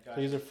 Okay, then. Gotcha.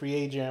 So he's a free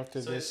agent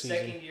after So this his season.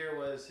 second year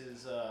was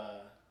his.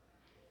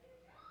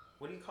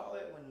 What do you call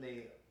it when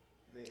they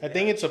I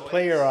think it's a choice?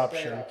 player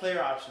option.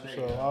 Player option. There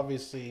So you go.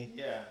 obviously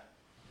Yeah.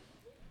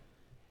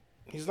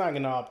 he's not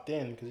gonna opt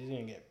in because he's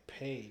gonna get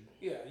paid.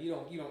 Yeah, you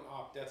don't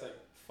opt. That's like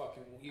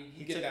fucking. You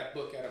He get took- that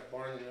book out of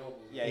Barnes and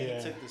Noble. Yeah, Yeah.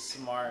 he took the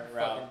smart Fucking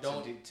route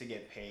don't- to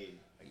get paid.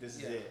 Like this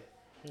is Yeah. it.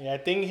 Yeah, I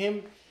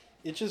think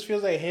it just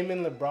feels like him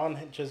and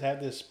LeBron just had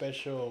this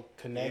special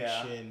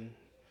connection.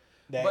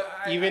 That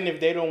But even if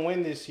they don't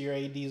win this year,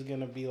 AD's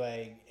gonna be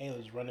like, "Hey,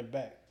 let's run it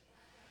back."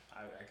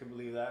 I can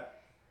believe that.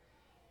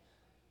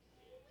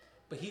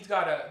 But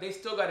they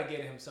still gotta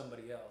get him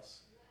somebody else.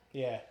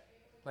 Yeah,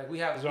 Like we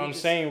have. that's what we I'm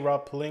just- saying.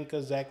 Rob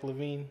Pelinka, Zach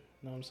LaVine.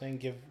 You know what I'm saying?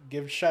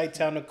 Give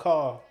Chi-Town a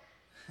call.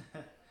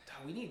 God,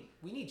 we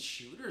need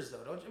shooters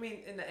though, don't you? I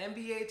mean, in the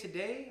NBA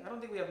today, I don't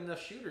think we have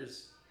enough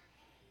shooters.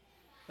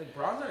 Like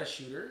Braun's not a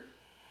shooter.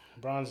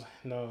 Bronze,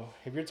 no.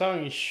 If you're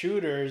talking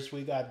shooters,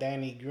 we got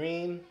Danny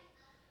Green.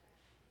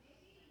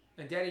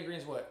 And Danny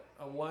Green's what?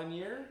 A 1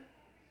 year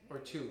or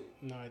 2?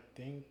 No, I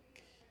think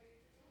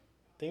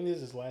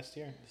this is last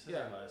year. This is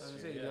Yeah, his I was last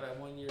gonna year, say you yeah. got a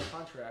 1 year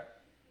contract.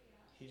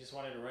 He just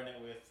wanted to run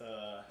it with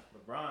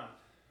LeBron.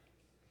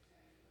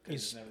 'Cause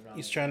He's never gone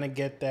he's there. trying to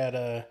get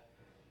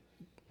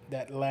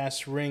that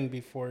last ring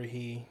before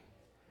he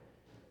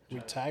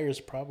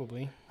retires,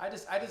 probably. I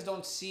just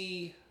don't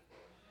see.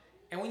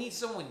 And we need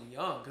someone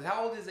young. Because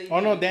how old is AD? Oh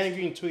no, Danny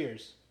Green, 2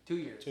 years. 2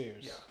 years. 2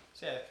 years. Yeah.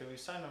 So yeah, could we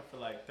sign him for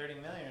like $30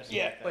 million or something?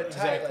 Yeah, like that? but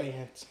exactly.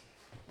 Ty,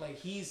 Like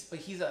he's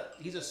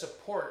a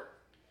support.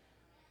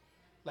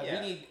 Like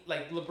Yeah. we need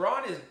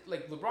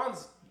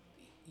LeBron's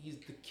he's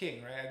the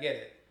king, right? I get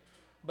it.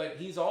 But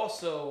he's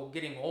also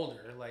getting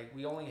older. Like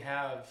we only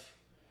have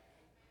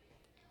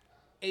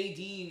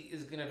AD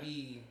is gonna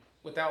be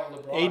without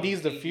LeBron.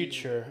 AD's the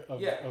future of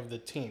Yeah. the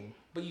team.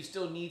 But you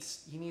still he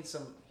needs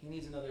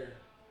another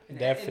in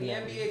Definitely.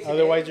 In the NBA today,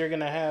 Otherwise, you're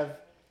gonna have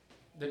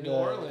the New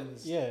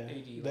Orleans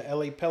AD. the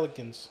LA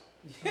Pelicans.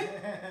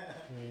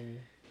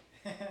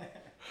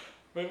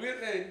 But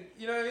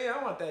you know what I mean?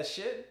 I want that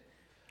shit.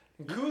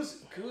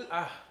 Kuz,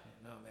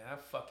 no man,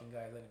 that fucking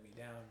guy letting me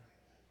down.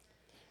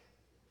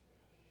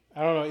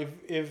 I don't know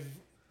if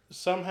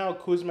somehow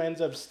Kuzma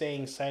ends up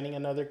staying, signing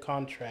another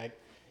contract,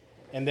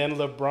 and then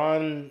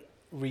LeBron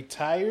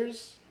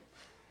retires.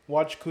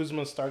 Watch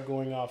Kuzma start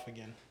going off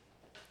again.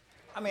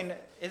 I mean,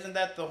 isn't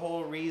that the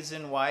whole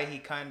reason why he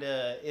kind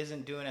of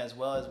isn't doing as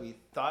well as we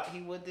thought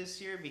he would this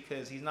year?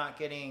 Because he's not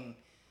getting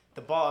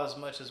the ball as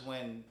much as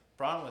when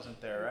Braun wasn't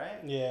there,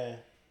 right? Yeah,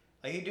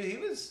 Like he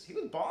was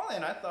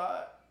balling. I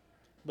thought.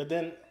 but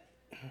then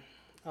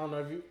I don't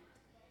know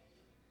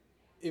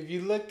if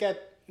you look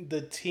at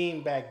the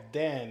team back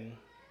then,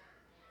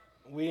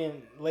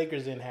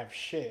 Lakers didn't have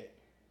shit.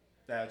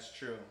 That's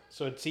true.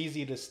 So it's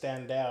easy to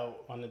stand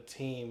out on a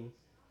team.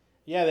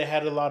 Yeah, they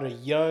had a lot of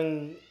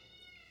young,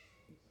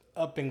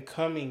 up and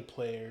coming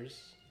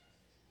players,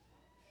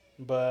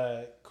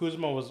 but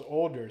Kuzma was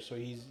older, so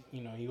he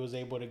was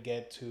able to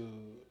get to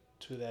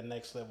to that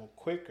next level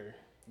quicker.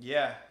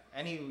 Yeah,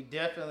 and he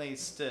definitely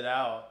stood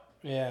out.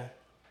 Yeah.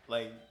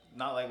 Like,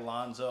 not like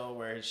Lonzo,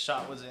 where his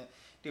shot wasn't.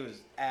 Dude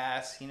was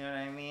ass. You know what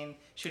I mean?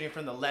 Shooting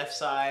from the left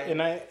side.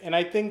 And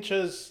I think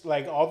just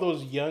like all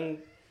those young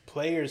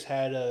players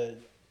had a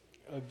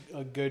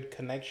good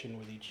connection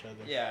with each other.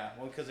 Yeah,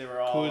 well, because they were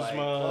all Kuzma, like,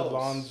 close.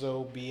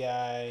 Lonzo,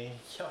 Bi,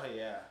 Oh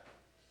yeah.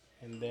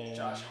 and then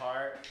Josh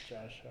Hart.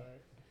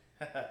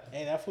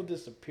 Hey, that fool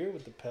disappeared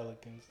with the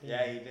Pelicans.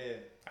 Yeah, he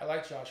did. I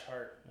like Josh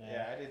Hart.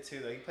 Yeah, I did too.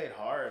 Though he played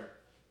hard.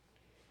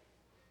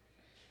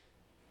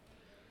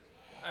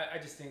 I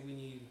just think we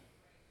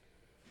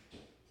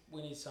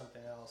need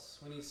something else.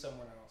 We need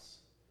someone else.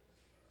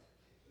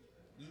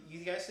 You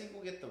guys think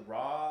we'll get the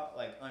raw,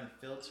 like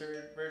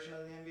unfiltered version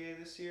of the NBA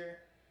this year?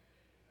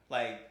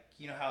 Like,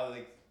 you know how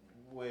like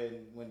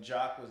when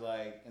Jock was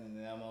like in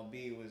the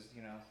MLB was,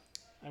 you know.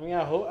 I mean,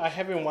 I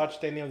haven't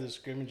watched any of the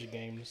scrimmage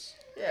games.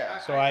 Yeah.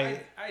 So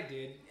I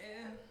did.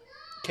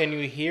 Can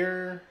you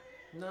hear?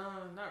 No,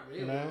 not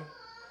really. No.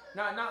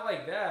 Not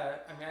like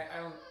that. I mean, I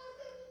don't.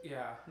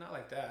 Yeah, not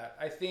like that.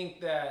 I think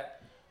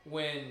that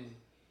when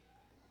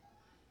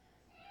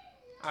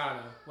I don't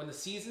know when the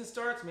season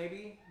starts,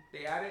 maybe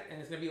they add it, and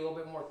it's gonna be a little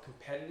bit more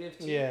competitive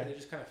too. Yeah. They're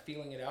just kind of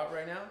feeling it out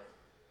right now,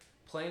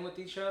 playing with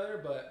each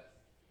other, but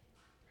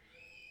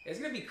it's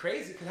gonna be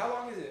crazy. Cause how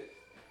long is it?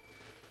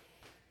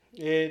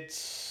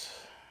 It's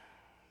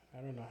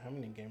I don't know how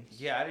many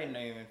games. Yeah, I didn't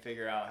even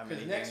figure out how many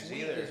Because next games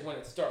week either. is when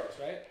it starts,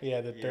 right?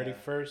 Yeah, the Yeah. 31st.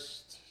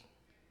 Let's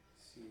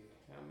see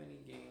how many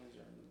games are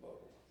in the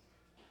bubble.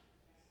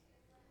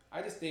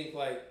 I just think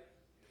like,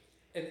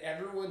 and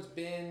everyone's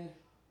been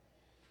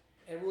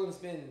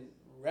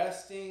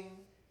resting,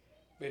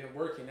 been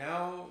working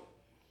out,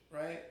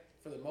 right?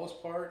 For the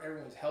most part,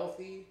 everyone's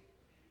healthy.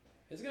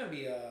 It's gonna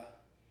be a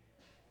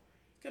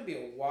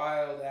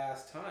wild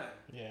ass time.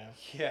 Yeah.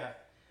 Yeah,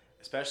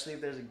 especially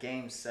if there's a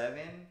game 7,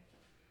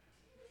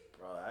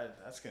 bro.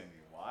 That's gonna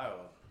be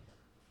wild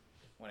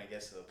when it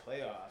gets to the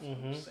playoffs.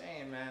 Mhm. I'm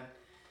saying, man.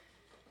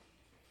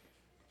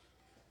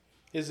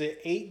 Is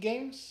it 8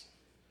 games?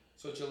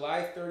 So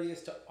July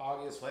 30th to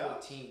August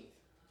Playoffs?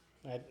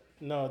 14th.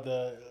 No,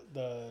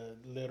 the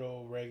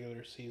little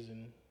regular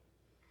season.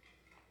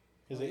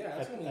 Is Oh, it? yeah,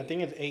 that's only- I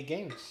think it's 8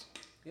 games.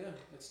 Yeah,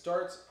 it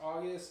starts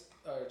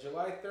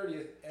July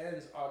 30th,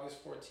 ends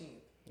August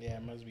 14th. Yeah,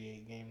 it must be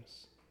 8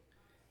 games.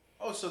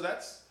 Oh, so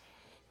that's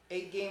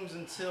 8 games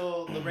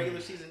until the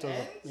regular season So,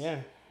 ends?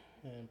 yeah.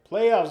 And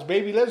playoffs,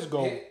 baby, let's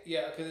go.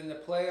 Yeah, because in the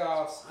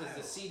playoffs, is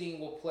the seeding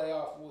will play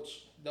off,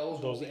 which those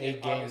will Those begin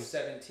 8 August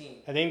games.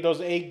 17th. I think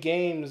those 8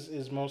 games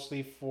is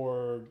mostly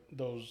for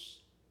those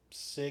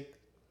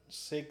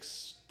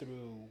six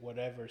through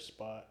whatever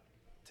spot.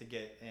 To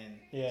get in,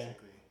 Yeah.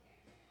 basically.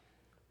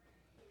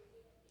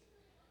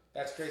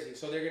 That's crazy.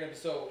 So they're gonna be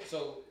so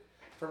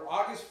from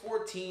August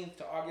 14th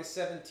to August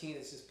 17th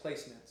is just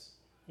placements,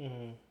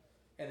 Mm-hmm.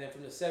 and then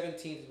from the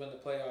 17th is when the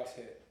playoffs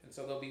hit, and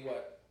so there'll be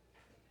what?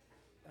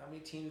 How many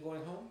teams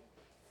going home?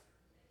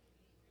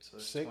 So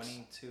it's 6.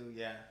 22,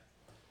 yeah.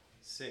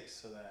 6,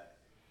 so that,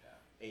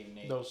 8 and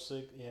 8. Those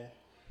 6, yeah.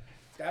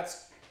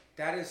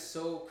 That is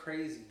so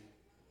crazy.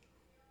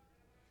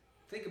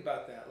 Think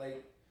about that.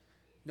 Like,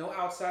 no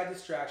outside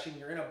distraction.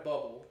 You're in a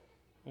bubble.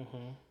 Mm-hmm.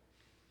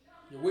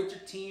 You're with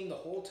your team the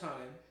whole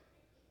time.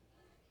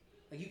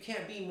 Like, you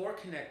can't be more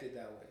connected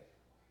that way.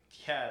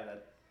 Yeah,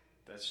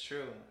 that's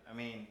true. I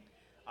mean,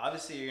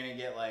 obviously you're gonna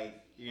get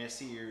you're gonna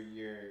see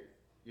your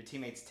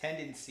teammates'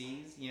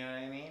 tendencies. You know what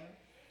I mean?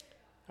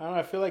 I don't know.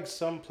 I feel like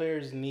some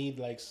players need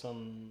like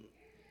some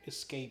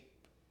escape.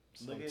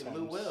 Look Sometimes. at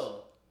Lou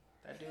Will.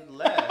 That dude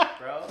left,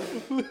 bro.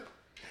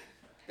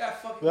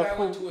 That fucking That guy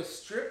went fool- to a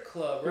strip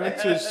club, Went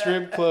right? to a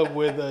strip club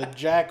with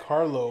Jack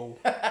Harlow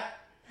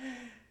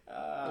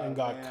Oh, and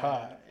got man.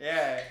 caught.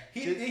 Yeah.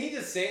 Did he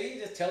just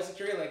tell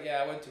security, like,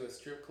 yeah, I went to a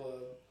strip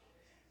club.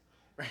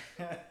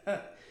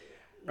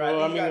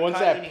 Well, I he mean, got once caught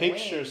that eating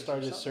picture wings or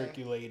started something.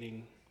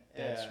 circulating,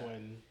 that's Yeah.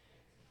 when.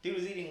 Dude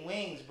was eating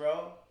wings,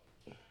 bro.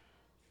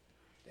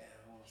 Damn.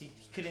 He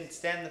couldn't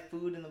stand the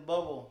food in the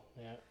bubble.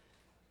 Yeah.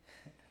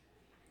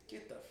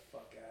 Get the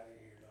fuck out of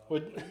here,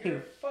 dog. What-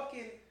 You're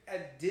fucking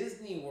at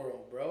Disney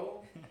World,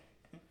 bro.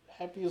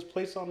 Happiest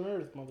place on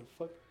earth,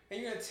 motherfucker.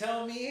 And you're gonna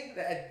tell me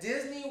that at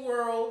Disney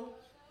World,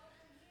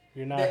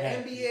 You're not the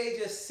happy. NBA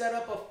just set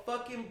up a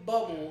fucking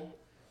bubble,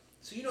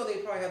 so you know they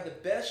probably have the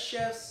best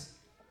chefs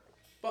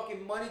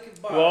fucking money could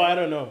buy. Well, I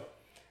don't know.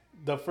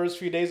 The first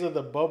few days of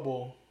the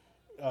bubble,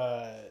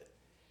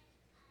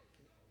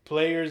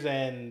 players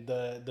and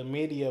the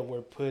media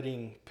were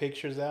putting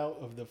pictures out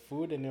of the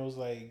food, and it was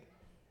like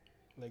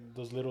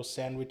those little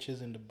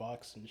sandwiches in the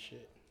box and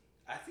shit.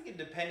 I think it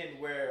depended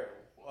where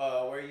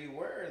you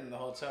were in the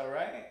hotel,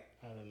 right?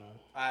 I don't know.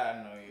 I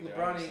don't know either.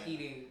 LeBron I'm ain't just saying.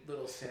 eating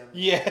little sandwiches.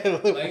 Yeah.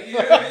 Like, you know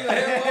what I mean?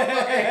 Like,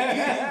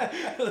 that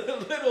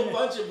motherfucker eating little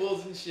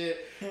Lunchables and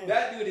shit.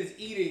 That dude is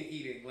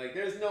eating. Like,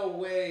 there's no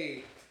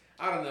way.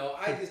 I don't know.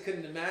 I just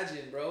couldn't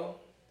imagine, bro.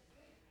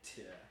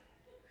 Yeah.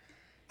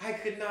 I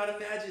could not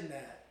imagine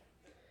that.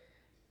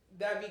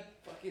 That'd be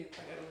fucking.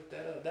 I gotta look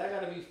that up. That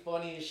gotta be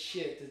funny as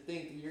shit to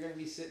think that you're gonna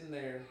be sitting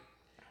there.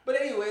 But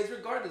anyways,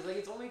 regardless, like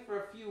it's only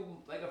for a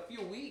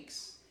few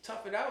weeks.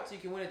 Tough it out so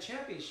you can win a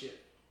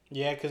championship.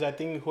 Yeah, because I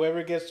think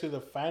whoever gets to the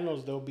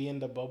finals, they'll be in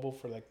the bubble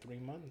for like 3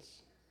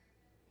 months.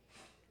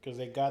 Because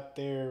they got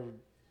there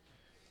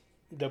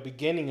the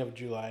beginning of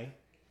July.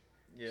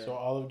 Yeah. So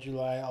all of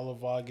July, all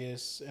of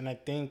August, and I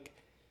think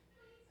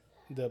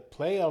the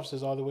playoffs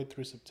is all the way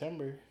through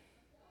September.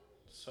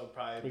 So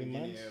probably 3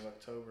 beginning months. of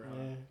October.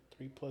 Huh?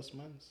 Yeah, 3+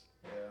 months.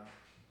 Yeah.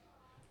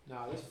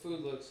 Nah, this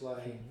food looks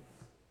like.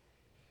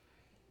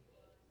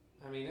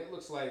 I mean, it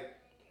looks like.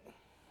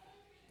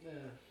 Yeah.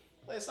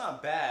 Well, it's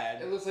not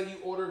bad. It looks like you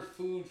ordered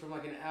food from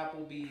like an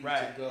Applebee's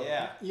Right. to go.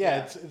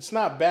 Yeah, it's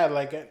not bad.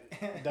 Like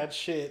that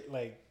shit,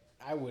 like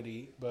I would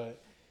eat,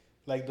 but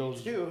like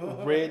those too.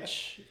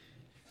 rich,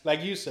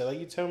 like you said, like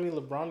you tell me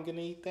LeBron gonna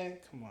eat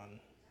that? Come on.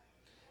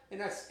 And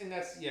that's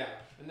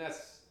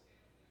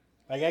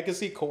Like I could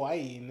see Kawhi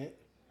eating it,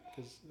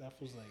 because that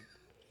was like,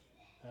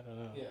 I don't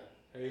know. yeah.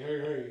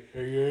 Hey.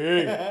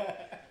 Hey.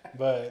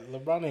 But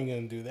LeBron ain't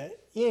gonna do that.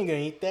 He ain't gonna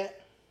eat that.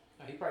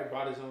 He probably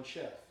brought his own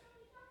chef.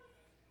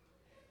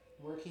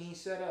 Where can he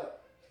set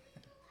up?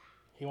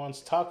 He wants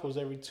tacos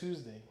every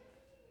Tuesday.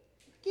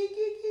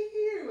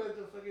 What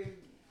the fucking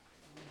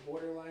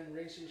borderline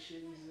racist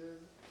shit he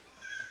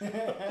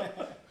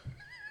said.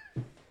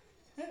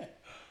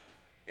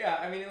 Yeah,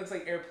 I mean, it looks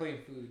like airplane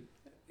food.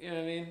 You know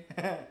what I mean?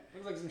 It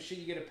looks like some shit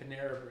you get at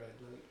Panera Bread.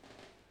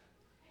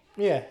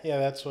 Like, Yeah,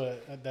 that's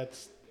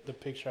the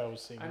picture I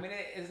was seeing. I mean,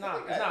 it's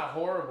not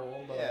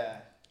horrible, but Yeah.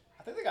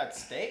 I think they got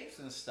steaks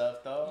and stuff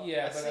though.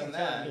 yeah, I've but seen I'm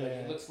that. telling you, like,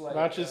 it looks like. But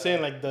I'm just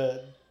saying, like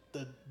the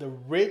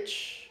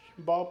rich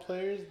ball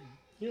players,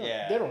 you know,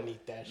 Yeah. they don't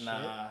eat that shit.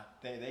 Nah,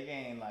 they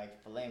gain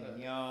like filet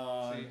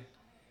mignon. See?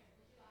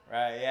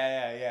 Right?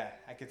 Yeah.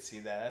 I could see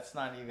that. That's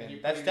not And even.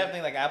 you That's put-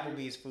 definitely like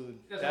Applebee's food.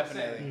 That's what I'm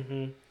saying. Definitely.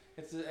 Mm-hmm.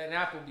 It's an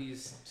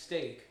Applebee's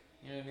steak.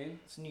 You know what I mean?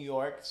 It's New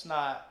York. It's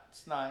not.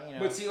 You know.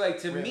 But see, like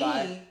to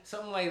ribeye. me,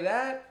 something like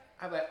that,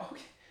 I'm like,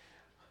 okay,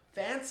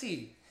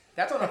 fancy.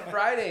 That's on a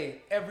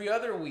Friday every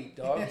other week,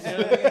 dog. You know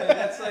what I mean?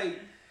 Like,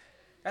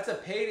 that's a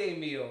payday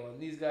meal, and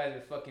these guys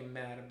are fucking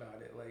mad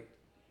about it. Like,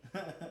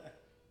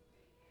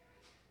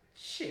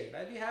 shit,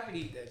 I'd be happy to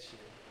eat that shit.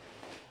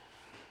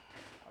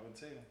 I would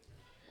too.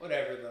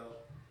 Whatever though,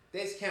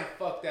 they just can't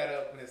fuck that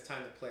up when it's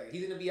time to play.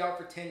 He's gonna be out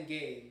for 10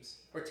 games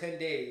or 10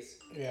 days.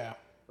 Yeah.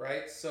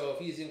 Right, so if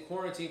he's in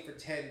quarantine for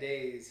 10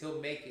 days,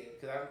 he'll make it.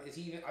 Cause are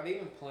they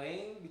even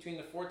playing between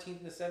the 14th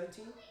and the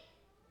 17th?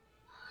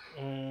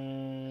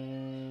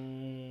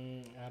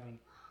 I don't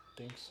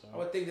think so. I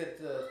would think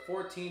that the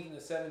 14th and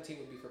the 17th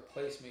would be for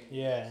placement.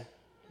 Yeah,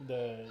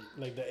 the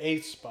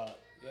 8th spot.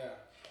 Yeah.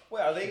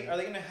 Wait, are they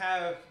gonna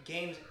have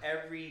games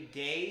every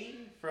day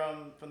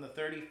from the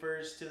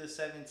 31st to the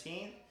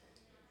 17th?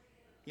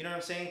 You know what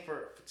I'm saying?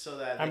 So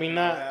that I mean, can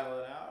not- battle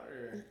it out,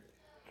 or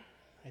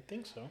I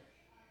think so.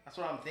 that's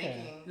what I'm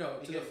thinking. No,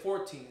 to the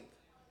 14th.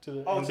 To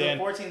the, Oh, and to the then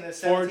 14th and the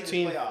 17th is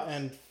 14th playoffs.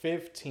 and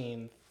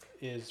 15th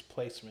is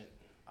placement.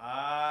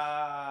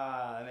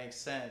 Ah, that makes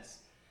sense.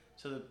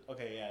 So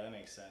that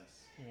makes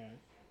sense. Yeah.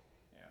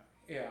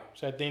 Yeah.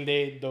 So I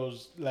think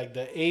those like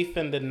the 8th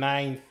and the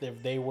 9th,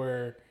 if they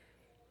were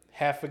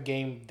half a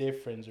game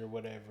difference or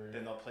whatever.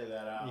 Then they'll play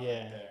that out.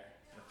 Yeah. Right there,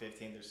 the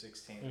 15th or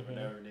 16th, Mhm. or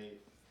whatever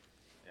date.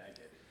 Yeah, I get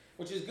it.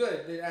 Which is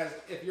good. As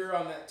if you're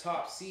on that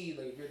top seed,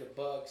 like if you're the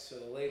Bucks or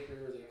the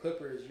Lakers or the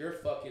Clippers, you're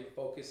fucking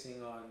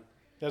focusing on.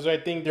 That's why I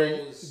think they're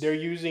Those-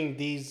 using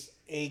these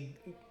eight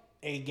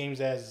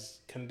games as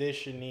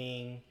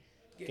conditioning.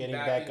 Getting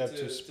back up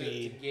to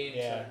speed. game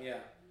Yeah. time.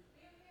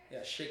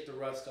 Yeah, shake the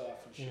rust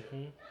off and shit.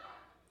 Mm-hmm.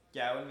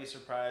 Yeah, I wouldn't be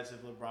surprised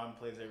if LeBron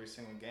plays every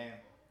single game.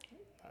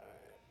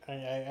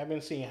 I've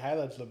been seeing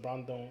highlights.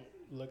 LeBron don't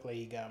look like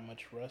he got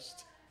much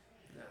rust.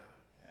 Nah.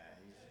 Yeah,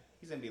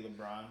 he's gonna be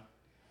LeBron.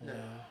 No.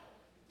 Yeah.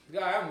 The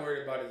guy I'm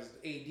worried about is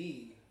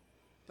AD.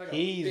 Like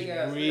He's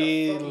big-ass,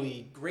 really-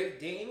 fucking Great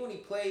Dane when he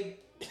played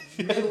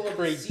middle of the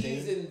Great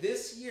season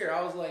this year.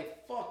 I was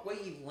like, fuck, way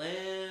he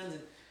lands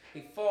and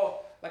he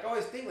fall. Like I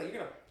always think like you're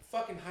gonna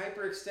fucking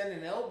hyperextend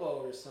an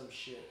elbow or some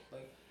shit.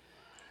 Like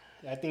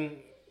I think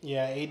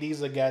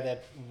AD's a guy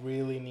that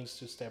really needs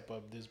to step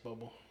up this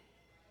bubble.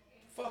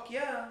 fuck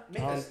yeah,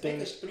 make I a don't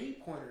think-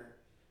 3-pointer.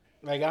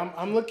 Like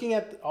I'm looking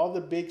at all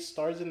the big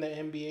stars in the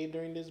NBA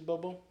during this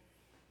bubble.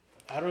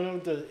 I don't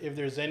know if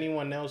there's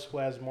anyone else who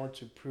has more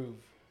to prove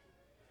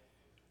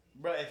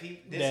Bro, if him.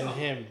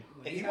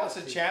 if he He wants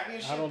has a to.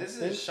 championship, I don't this is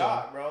think a so.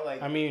 shot, bro.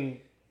 Like, I mean,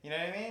 you know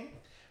what I mean?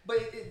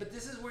 But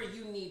this is where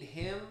you need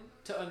him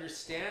to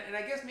understand, and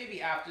I guess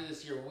maybe after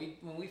this year,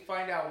 when we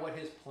find out what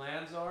his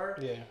plans are,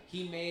 yeah.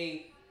 he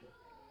may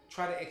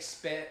try to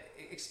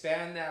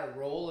expand that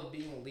role of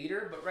being a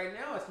leader. But right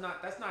now,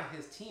 that's not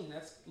his team.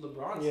 That's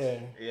LeBron's Yeah.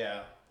 team.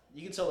 Yeah.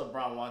 You can tell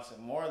LeBron wants it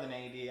more than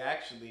AD,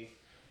 actually.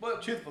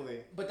 But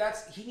Truthfully.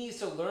 he needs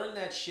to learn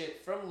that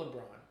shit from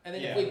LeBron. And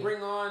then Yeah. if we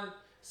bring on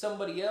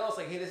somebody else,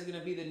 like, hey, this is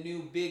gonna be the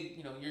new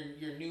big,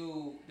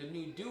 the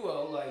new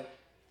duo, like,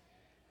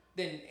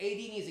 then AD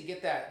needs to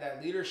get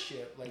that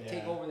leadership, like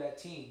take Yeah. over that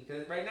team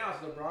because right now it's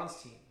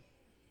LeBron's team.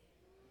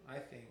 I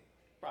think.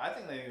 Bro, I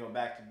think they need to go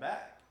back to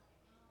back.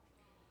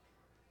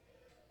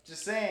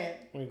 Just saying.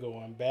 We're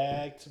going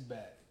back to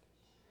back.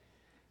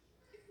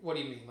 What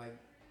do you mean, like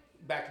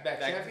back-to-back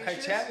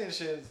Back-to-back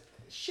championships.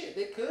 Shit,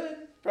 they could.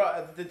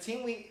 Bro, the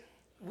team we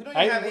don't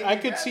even have. I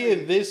could see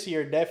it this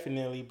year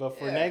definitely, but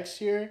for Yeah.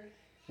 next year,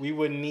 we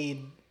would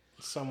need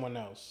someone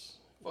else.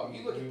 Fuck,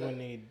 you look we at would the.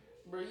 need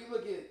Bro, you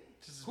look at.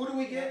 Who do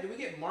we get? Do we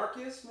get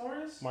Marcus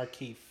Morris?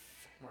 Markeith,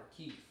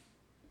 Markeith.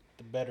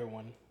 the better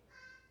one.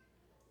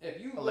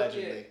 If you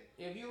Allegedly.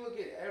 look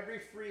at every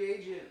free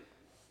agent,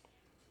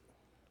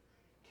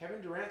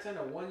 Kevin Durant signed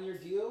a 1-year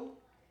deal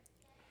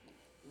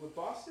with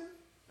Boston.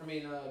 I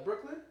mean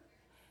Brooklyn.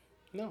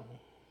 No,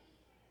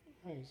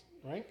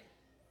 right?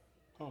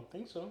 I don't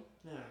think so.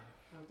 Yeah,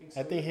 I don't think so.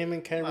 I think him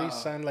and Kyrie No.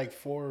 signed like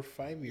 4 or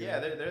 5 years. Yeah,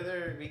 they're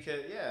there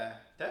because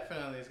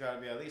definitely it's got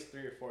to be at least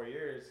 3 or 4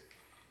 years.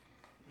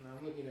 No,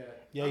 I'm looking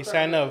at. Yeah, I'm he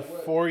trying signed to a look at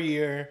what-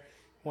 4-year,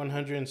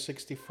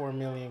 $164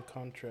 million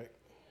contract.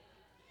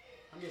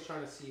 I'm just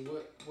trying to see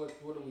what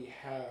do we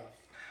have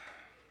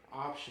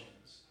options.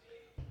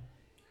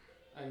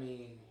 I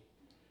mean,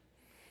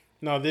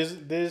 No,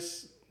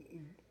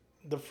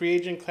 the free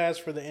agent class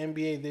for the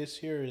NBA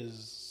this year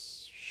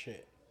is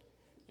shit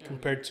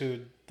compared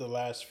to the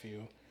last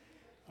few.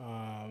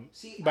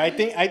 But I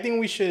think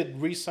we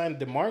should re-sign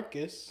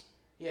DeMarcus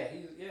yeah.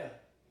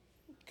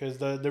 because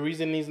the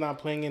reason he's not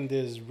playing in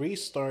this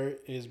restart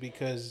is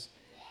because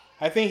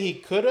I think he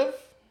could have.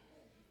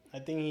 I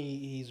think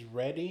he's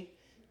ready,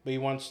 but he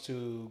wants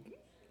to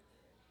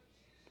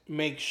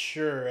make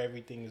sure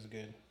everything is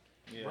good.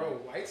 Yeah. Bro,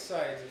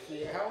 Whiteside's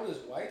how old is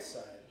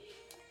Whiteside?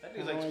 That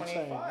dude's like Oh, I'd say-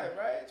 25,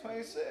 right?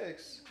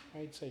 26.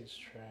 I'd say it's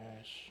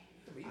trash.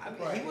 I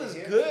mean, he was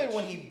good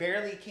when he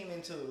barely came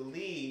into the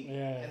league,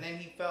 Yeah. and then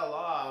he fell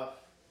off.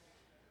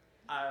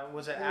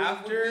 Was it Would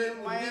after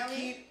we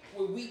Miami?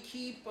 Would we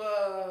keep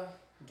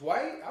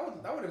Dwight? I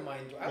wouldn't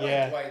mind Dwight. I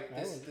Yeah, like Dwight I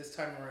this would. this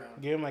time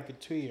around. Give him like a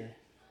 2-year.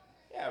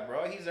 Yeah,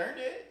 bro, he's earned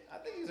it. I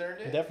think he's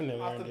earned it.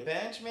 Definitely off earned the it.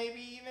 bench,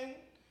 maybe even.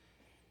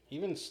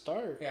 Even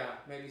start. Yeah,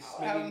 maybe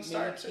I'll have him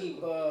start keep.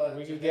 too.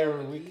 We could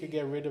JaVale McGee.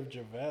 get rid of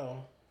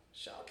JaVale.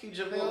 Shout keep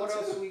Well, JaVale what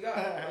else too. do we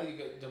got? Oh, you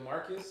got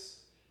DeMarcus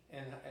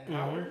and Mhm.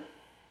 Howard.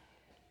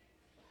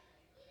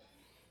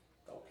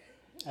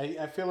 Okay.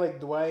 I feel like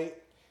Dwight.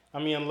 I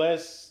mean,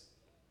 unless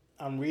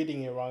I'm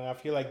reading it wrong, I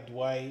feel like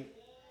Dwight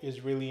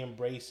is really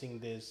embracing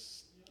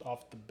this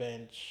off the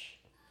bench.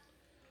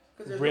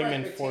 'Cause there's Rim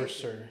no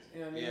enforcer. expectations. You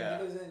know what I mean? Yeah.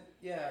 He doesn't.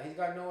 Yeah, he's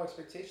got no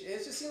expectation. It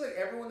just seems like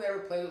everyone that ever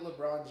played with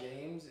LeBron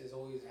James is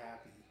always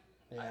happy.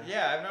 Yeah.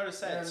 Yeah, I've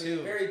noticed You know that what I mean?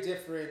 too.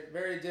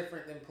 Very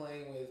different than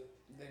playing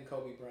than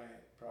Kobe Bryant.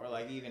 Probably. Or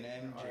like even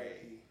MJ.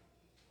 RIP.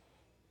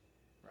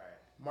 Right.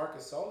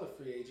 Marcus Gasol, a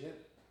free agent.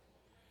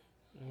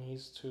 And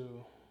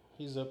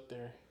he's up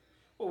there.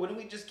 Well, wouldn't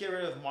we just get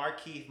rid of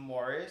Markeith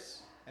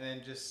Morris and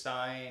then just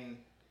sign?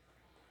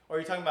 Or are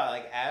you talking about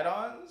like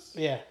add-ons?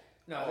 Yeah.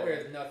 No, Oh. there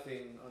is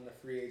nothing on the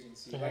free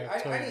agency. Yeah, Like, I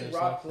told I you need there's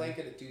Rob nothing.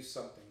 Pelinka to do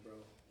something, bro.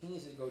 He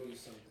needs to go do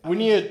something. We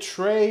need a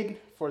trade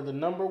for the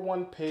number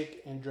 1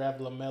 pick and draft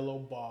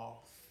LaMelo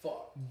Ball.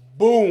 Fuck.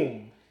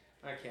 Boom.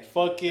 I can't.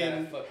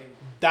 Fucking- that fucking.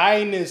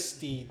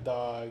 Dynasty,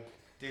 dog.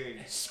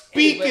 Dude.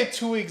 Speak but- it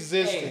to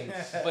existence.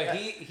 Hey, but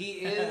he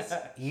is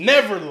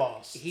Never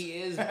lost. he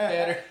is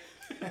better.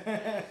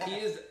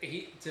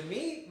 he to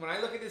me when I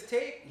look at this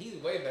tape, he's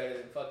way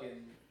better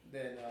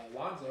than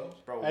Lonzo.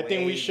 Bro, I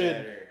think we way should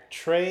better.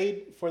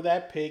 trade for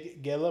that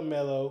pick, get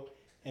LaMelo,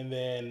 and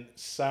then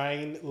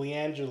sign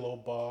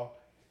LiAngelo Ball.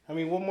 I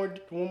mean, what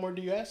more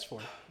do you ask for?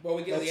 But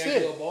we get That's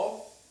LiAngelo it.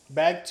 Ball,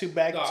 Back to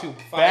back dog, to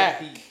 5 back,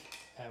 feet.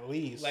 at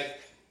least. Like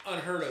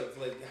unheard of.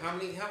 Like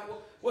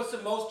what's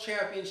the most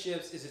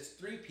championships? Is it's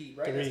 3-peat,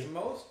 right? 3. That's the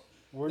most.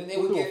 We're then they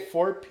we'll would do a get-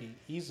 4-peat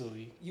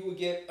easily. You would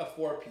get a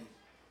 4-peat.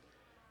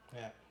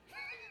 Yeah.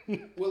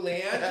 With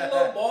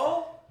LiAngelo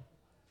Ball,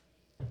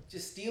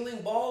 just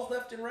stealing balls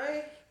left and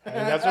right. I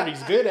mean, that's what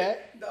he's good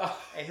at. Dog.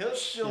 Hey, he'll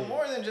steal Shit.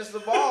 more than just the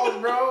balls,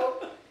 bro.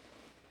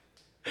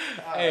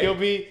 Hey. He'll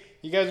be.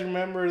 You guys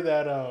remember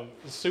that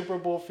the Super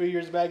Bowl a few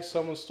years back?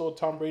 Someone stole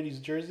Tom Brady's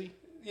jersey.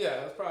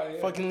 Yeah, that's probably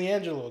it. Fucking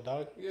LiAngelo,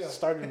 dog. Yeah.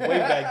 Started way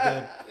back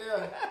then.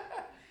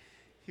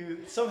 Yeah.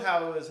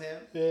 Somehow it was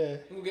him. Yeah.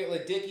 We'll get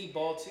like Dickie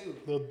Ball too.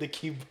 Little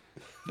Dickie,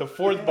 the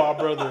 4th Ball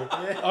brother,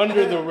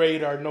 under the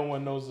radar, no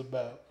one knows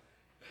about.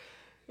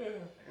 The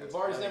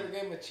Bars never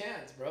gave him a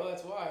chance, bro.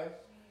 That's why.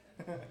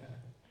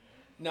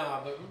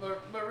 Nah,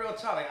 but real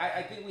talk, like,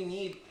 I think we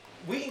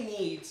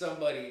need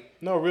somebody.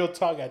 No, real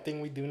talk. I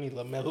think we do need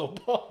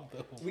LaMelo Ball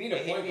though. We need a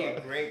He'd point be a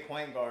guard. great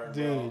point guard,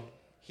 Dude. bro.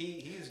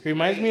 He's He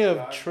reminds great, me of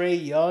dog. Trey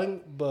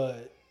Young,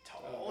 but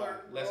Taller,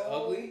 Less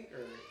bro. ugly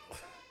or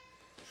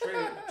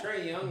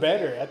Trey Young.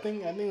 better. I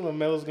think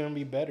LaMelo's gonna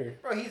be better.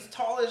 Bro, he's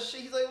tall as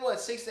shit. He's like what,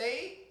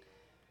 6'8"?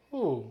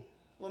 Ooh,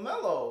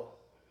 LaMelo.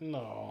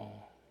 no.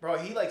 Bro,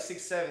 he like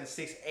 6'7",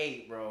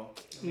 6'8", bro.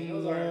 I mean,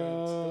 those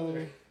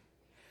are.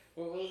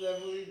 What was that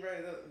movie,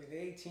 right? The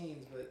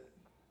 18s, but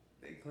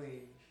they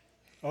clean.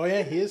 Oh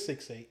yeah, he is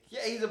 6'8".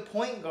 Yeah, he's a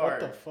point What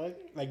guard. the fuck?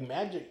 Like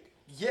Magic.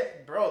 Yeah,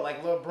 bro,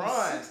 like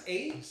LeBron.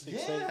 He's 6'8"?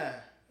 He's 6'8". Yeah.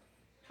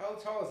 How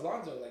tall is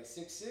Lonzo? Like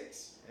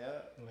 6'6"? Yeah.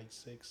 Like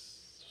 6'5".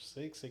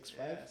 6'6",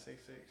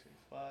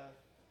 6'5".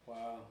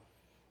 Wow.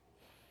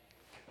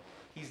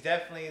 He's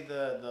definitely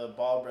the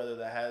ball brother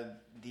that had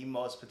the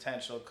most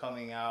potential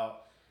coming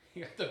out.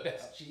 You got the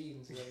best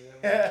genes.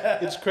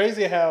 It's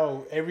crazy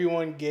how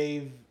everyone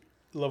gave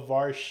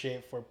LeVar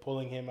shit for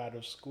pulling him out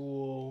of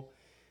school,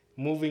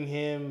 moving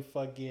him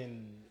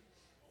fucking.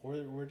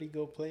 Where'd he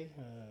go play?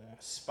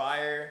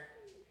 Aspire.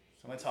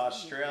 Went to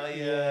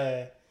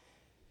Australia.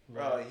 Yeah.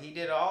 Bro, he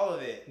did all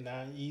of it.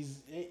 Nah,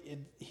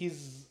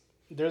 he's.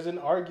 There's an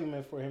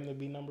argument for him to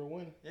be number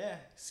one. Yeah.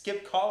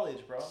 Skipped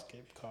college, bro.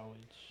 Skip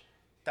college.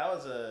 That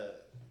was a.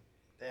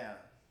 Damn.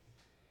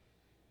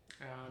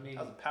 I mean,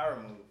 That was a power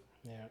move.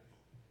 Yeah.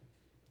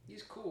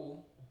 he's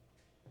cool,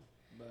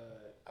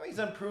 but I mean, he's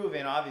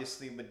unproven,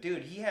 obviously, but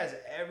dude, he has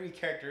every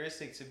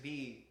characteristic to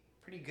be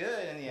pretty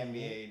good in the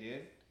NBA,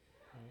 dude.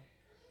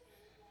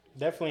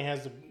 Definitely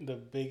has the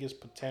biggest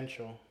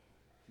potential.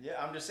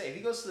 Yeah, I'm just saying, if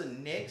he goes to the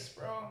Knicks,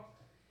 bro,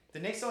 the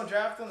Knicks don't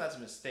draft him, that's a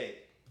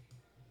mistake.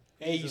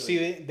 Hey, you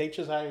see, they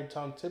just hired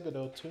Tom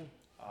Thibodeau too.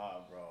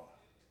 Bro.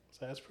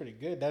 So that's pretty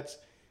good. That's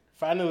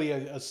finally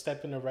a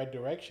step in the right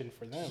direction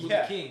for them.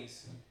 Yeah. the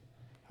Kings.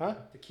 Huh?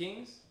 The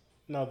Kings?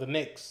 No, the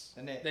Knicks.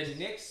 The Knicks. The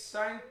Knicks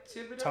signed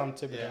Thibodeau? Tom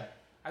Thibodeau. Yeah.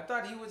 I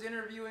thought he was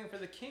interviewing for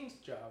the Kings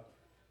job.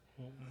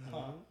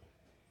 Huh.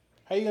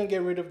 How you gonna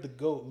get rid of the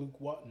GOAT, Luke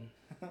Walton?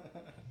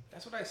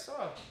 That's what I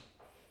saw.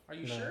 Are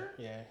you No, sure?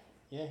 Yeah.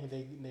 Yeah,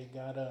 they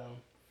got I think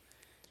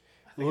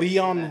I've seen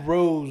Leon that.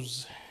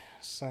 Rose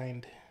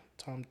signed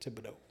Tom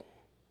Thibodeau.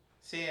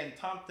 See, and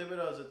Tom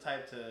Thibodeau's the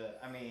type to,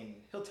 I mean,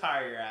 he'll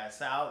tire your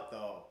ass out,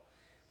 though.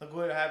 Look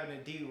what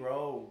happened to D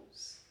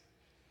Rose.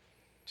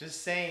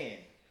 Just saying.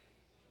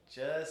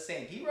 Just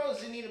saying. D Rose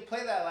didn't need to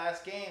play that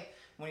last game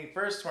when he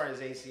first tore his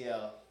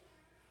ACL.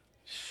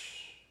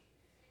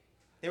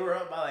 They were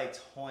up by like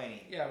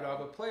 20. Yeah, but all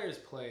the players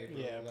played.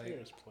 Bro. Yeah, like,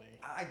 players play.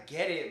 I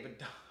get it,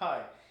 but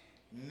dog,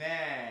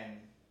 man.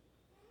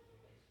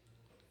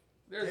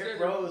 Derrick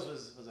Rose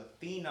was a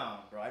phenom,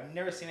 bro. I've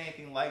never seen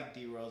anything like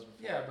D Rose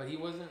before. Yeah, but he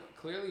wasn't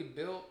clearly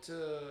built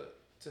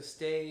to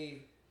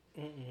stay.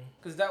 Mm-mm.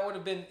 Because that would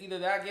have been either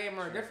that game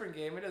or a different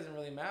game. It doesn't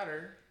really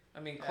matter. I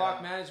mean, clock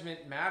Yeah.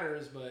 management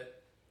matters,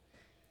 but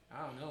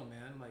I don't know,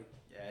 man. Like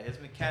Yeah, his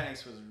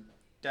mechanics was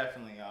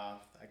definitely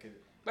off. I could.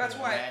 that's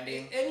why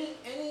landing.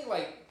 any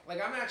like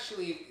I'm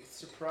actually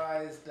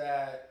surprised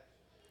that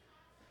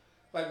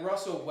like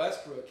Russell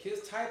Westbrook,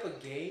 his type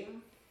of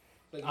game.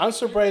 Like, I'm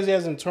surprised he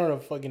hasn't torn a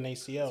fucking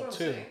That's ACL what I'm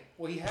too. saying.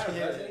 Well, he had a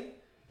Yeah. resume.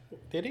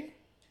 Did he?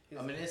 A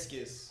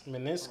meniscus,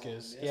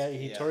 Meniscus. Oh, Yeah,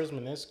 he yeah. tore his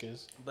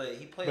meniscus, but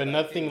he played. but like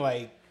nothing a-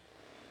 like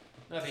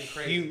Nothing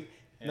crazy. huge.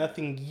 Yeah.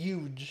 Nothing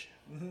huge.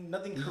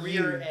 Nothing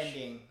career Huge.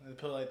 ending. Let's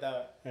put it like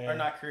that. Yeah. Or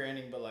not career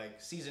ending, but like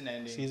season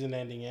ending. Season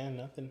ending. Yeah,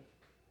 nothing.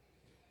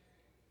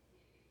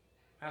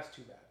 That's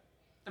too bad.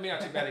 I mean,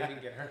 not too bad he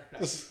didn't get hurt.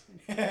 That's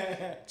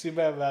Too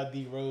bad about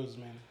D Rose,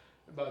 man.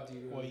 about D.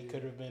 What he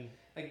could have been.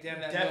 Like damn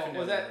that. Definitely.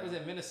 Was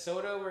it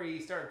Minnesota where he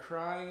started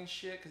crying and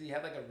shit because he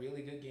had like a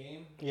really good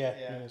game? Yeah.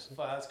 Yeah. Minnesota.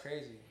 Fuck, that's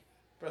crazy.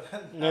 Bro,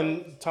 that And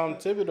then Tom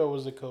Thibodeau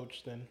was the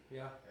coach then,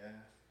 Yeah. yeah.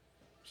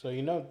 so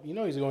you know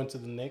he's going to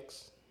the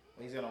Knicks.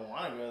 Well, he's gonna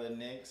want to go to the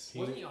Knicks.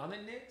 Wasn't he on the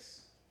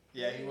Knicks?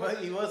 Yeah, he was.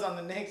 He was on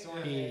the Knicks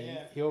one He year.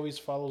 Yeah. he always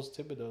follows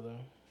Thibodeau though,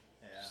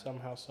 Yeah.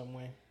 somehow, some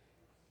way.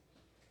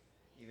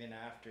 Even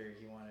after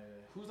he wanted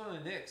to. Who's on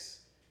the Knicks?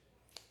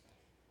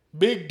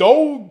 Big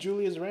dog,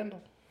 Julius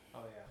Randle. Oh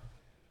yeah.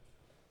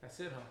 That's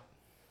it,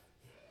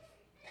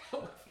 huh?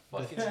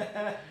 Fucking.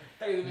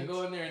 How you gonna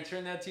go in there and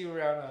turn that team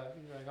around?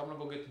 You're like, I'm gonna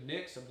go get the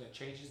Knicks. I'm gonna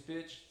change this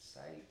bitch.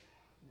 Sight.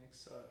 Knicks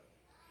suck.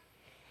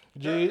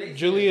 They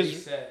Julius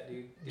reset,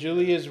 dude.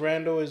 Julius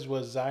Randle is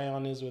what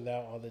Zion is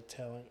without all the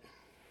talent.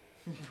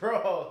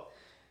 Bro.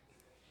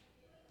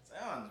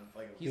 Zion's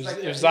like a He's If- like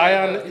if the,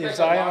 Zion- he's if like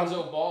Zion- the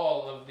Lonzo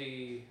Ball of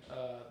the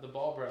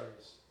Ball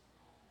brothers,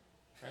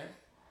 right?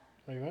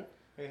 Wait, what?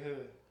 Wait, who?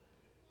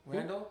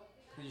 Randall?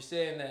 'Cause you're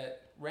saying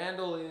that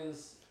Randall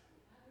is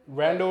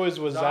Randle is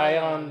what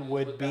Zion Zion is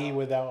would be without-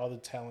 without all the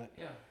talent.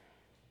 yeah.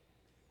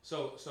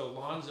 So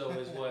Lonzo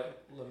is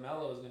what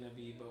LaMelo is gonna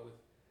be, but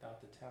without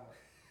the talent.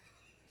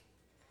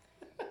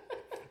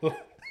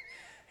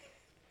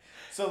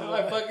 So Am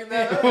I fucking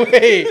that up?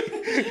 Wait,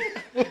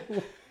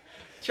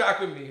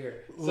 Chalk with me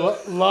here. So,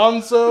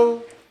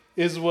 Lonzo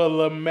is what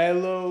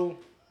LaMelo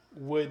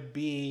would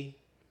be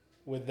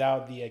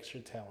without the extra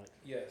talent,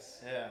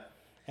 yes. yeah.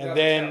 and Without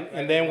then the talent, and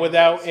right? then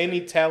without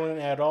any talent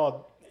at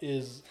all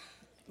is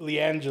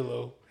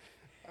LiAngelo.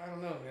 I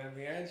don't know, man.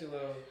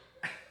 D'Angelo.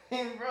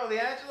 Bro,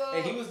 D'Angelo.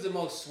 Hey, he was the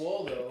most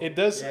swole though. It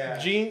does Yeah.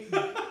 Gene.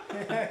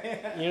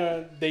 You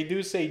know they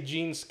do say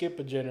Gene skip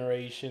a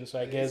generation, so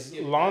I He guess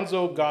skipped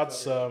Lonzo that got motherfucker.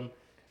 some,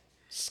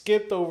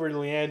 skipped over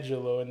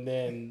LiAngelo, and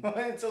then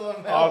Went to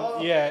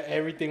LaMelo. yeah,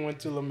 everything went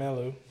to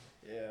LaMelo.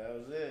 Yeah, that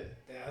was it.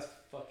 Yeah, that's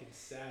fucking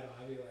sad.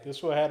 I'd be like,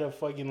 This one had a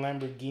fucking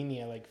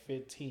Lamborghini at like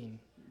 15.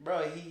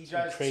 Bro, he Some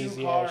drives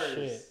crazy two ass cars.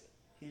 shit.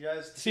 He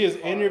drives. See his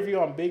two interview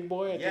cars. on Big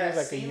Boy? I think it was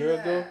like a seen year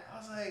that. ago. I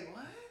was like,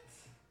 what?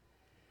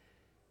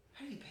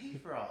 How do you pay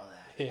for all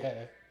that?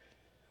 Yeah.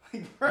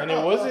 Like, bro. And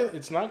it wasn't.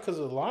 It's not because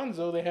of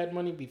Lonzo. They had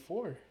money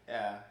before.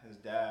 Yeah, his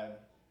dad.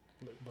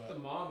 But The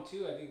mom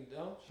too, I think.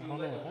 No, she I was don't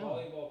like a know how.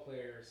 volleyball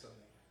player or something.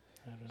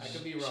 I don't I know.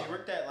 could be wrong. She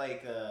worked at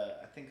like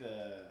I think like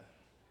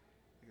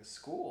a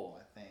school,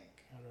 I think.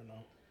 I don't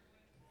know.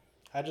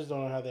 I just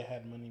don't know how they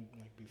had money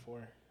like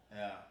before.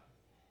 Yeah.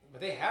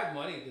 But they had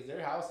money because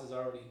their house is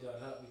already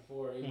done up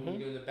before even Mhm.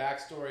 doing the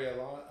backstory of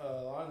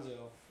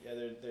Alonzo. Yeah,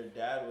 their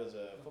dad was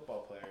a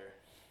football player.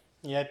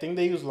 Yeah, I think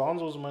they used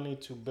Lonzo's money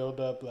to build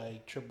up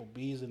like triple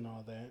B's and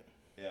all that,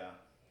 Yeah.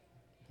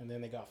 and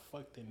then they got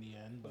fucked in the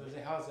end. But I was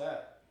like, how's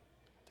that?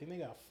 I think they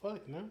got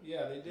fucked, no?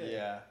 Yeah, they did.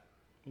 Yeah.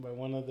 By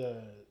one of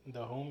the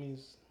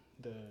homies.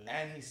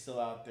 And he's still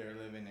out there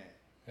living it.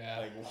 Yeah.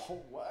 Like,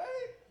 what?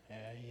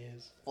 Yeah, he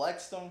is.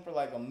 Flexed him for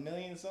like $1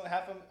 million,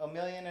 half a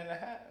million and a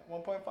half,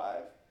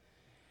 1.5.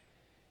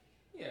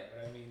 Yeah,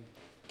 but I mean,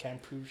 Can't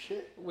prove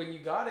shit. when you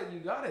got it, you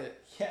got it.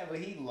 Yeah, but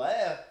he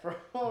left, bro.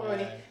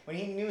 Yeah. When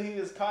he knew he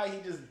was caught, he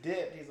just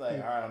dipped. He's like,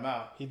 all right, I'm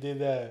out. He did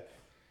that.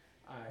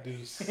 Alright,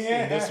 Deuce.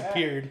 Yeah. He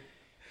disappeared.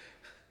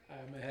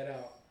 I'm gonna head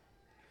out.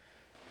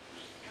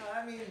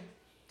 I mean,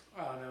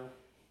 I don't know.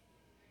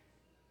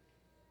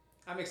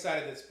 I'm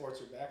excited that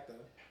sports are back though.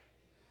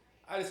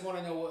 I just want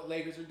to know what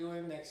Lakers are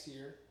doing next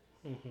year.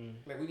 Mm-hmm.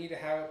 Like we need to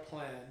have a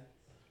plan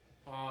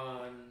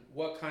on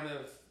what kind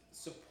of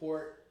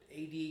support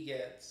AD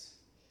gets.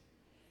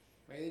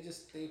 Maybe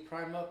they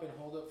prime up and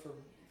hold up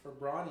for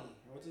Bronny.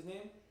 What's his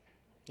name?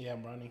 Yeah,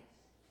 Bronny.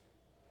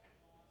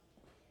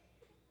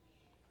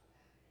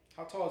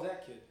 How tall is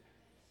that kid?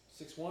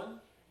 6'1"?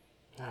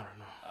 I don't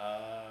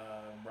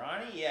know.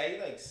 Bronny, yeah, he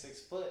like 6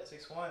 foot,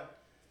 6'1".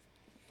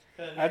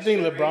 I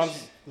think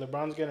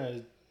LeBron's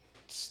gonna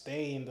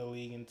stay in the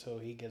league until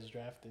he gets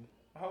drafted.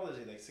 How old is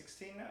he? Like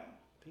 16 now?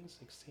 I think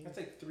 16. That's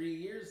like 3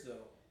 years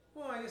though.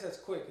 Well, I guess that's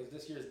quick because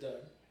this year's done.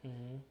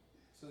 Mm-hmm.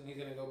 So then he's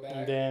gonna go back.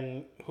 And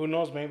then who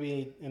knows?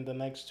 Maybe in the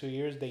next 2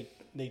 years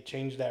they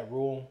change that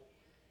rule.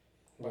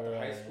 About the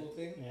high school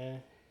thing. Yeah.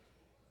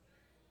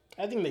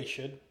 I think they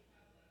should.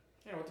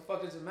 Yeah, what the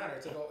fuck does it matter?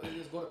 It's like you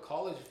just go to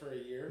college for a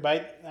year.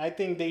 But I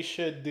think they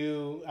should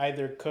do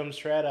either come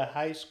straight out of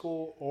high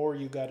school or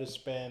you got to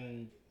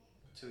spend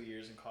 2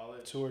 years in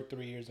college. 2 or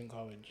 3 years in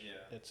college. Yeah.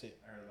 That's it.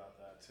 I heard about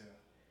that too.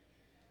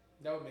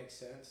 That would make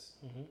sense.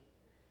 Mm-hmm.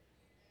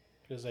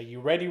 Because like, you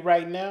ready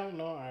right now?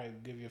 No, all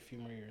right, give you a few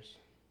more years.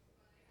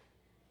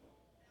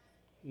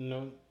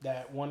 No,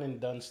 that one and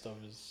done stuff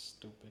is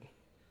stupid.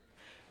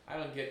 I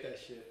don't get that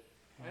shit.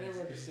 I never It's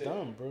understood.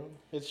 dumb, bro.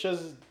 It's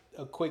just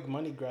a quick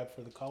money grab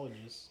for the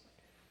colleges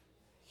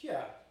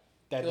Yeah,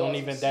 that Fill don't out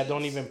even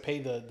some seats. pay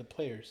the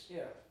players.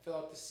 yeah. Fill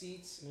out the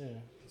seats, Yeah.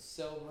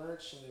 sell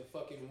merch, and then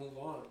fucking move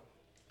on.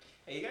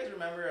 Hey, you guys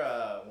remember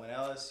when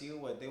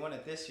LSU, they won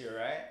it this year,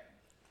 right?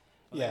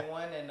 When Yeah. They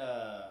won and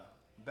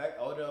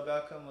Odell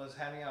Beckham was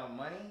handing out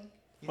money.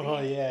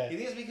 Yeah. You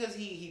think it's because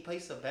he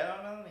placed a bet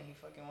on them and he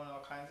fucking won all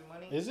kinds of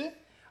money? Is it?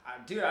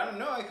 Dude, I don't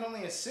know. I can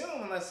only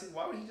assume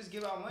why would he just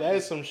give out money? That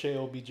is some shit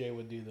OBJ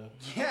would do though.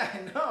 Yeah,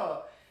 I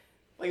know.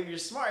 Like, if you're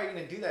smart, you're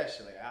going to do that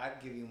shit. Like,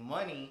 I'd give you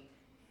money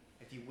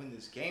if you win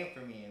this game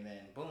for me, and then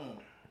boom.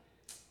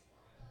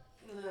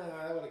 Nah,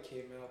 that would have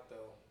came out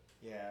though.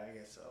 Yeah, I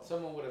guess so.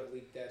 Someone would have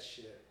leaked that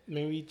shit.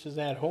 Maybe he just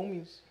had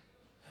homies.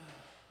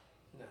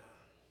 Nah,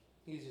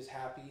 he's just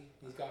happy.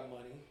 He's got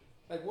money.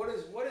 Like, what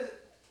is?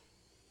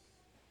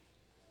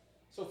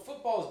 So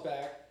football's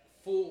back,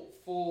 full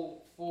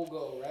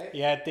go, right?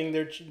 Yeah, I think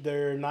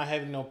they're not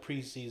having no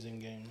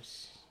preseason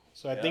games.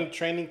 So I think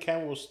training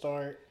camp will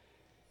start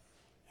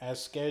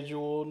as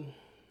scheduled.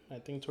 I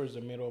think towards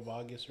the middle of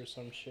August or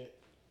some shit.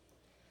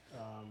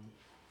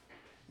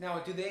 Now,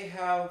 do they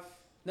have?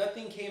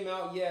 Nothing came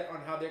out yet on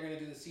how they're gonna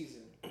do the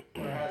season,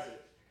 or has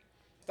it?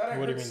 I thought I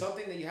What do you heard mean?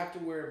 something that you have to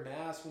wear a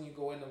mask when you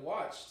go in to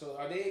watch. So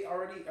are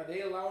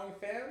they allowing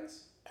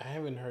fans? I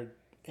haven't heard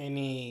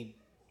any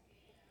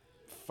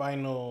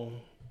final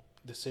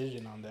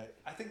decision on that.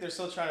 I think they're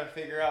still trying to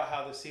figure out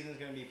how the season's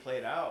going to be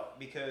played out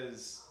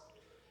because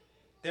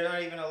they're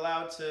not even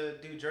allowed to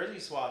do jersey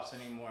swaps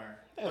anymore.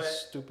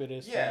 That's stupid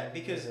as Yeah, hell.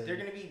 because Never they're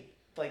heard. going to be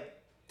like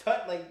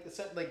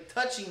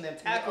touching them, They're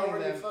tackling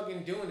already them.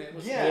 fucking doing it.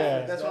 What's the Yeah,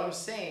 difference, that's what dog? I'm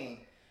saying.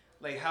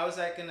 Like, how is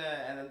that gonna?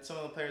 And then some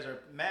of the players are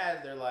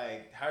mad. They're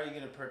like, "How are you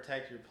gonna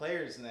protect your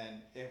players?" And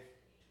then if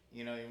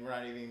we're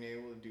not even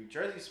able to do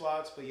jersey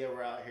swaps, but yet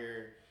we're out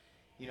here,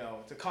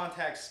 it's a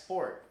contact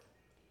sport.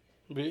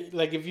 But,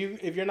 like if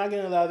you're not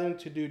gonna allow them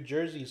to do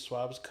jersey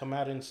swaps, come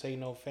out and say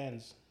no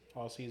fans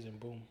all season.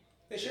 Boom.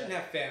 They shouldn't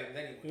have fans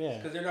anyway. Yeah.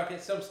 Because they're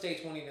not. Some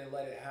states won't even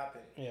let it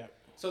happen. Yeah.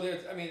 So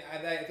there's. I mean,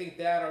 I think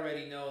that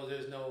already knows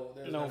there's no.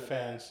 There's No none of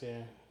fans. that.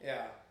 Yeah.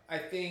 Yeah, I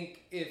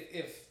think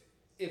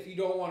if you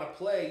don't want to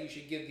play, you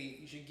should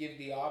give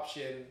the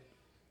option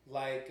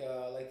like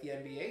the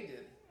NBA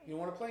did. You don't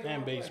want to play. You don't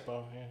And wanna play.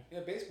 baseball. Yeah. Yeah,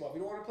 baseball. If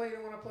you don't want to play, you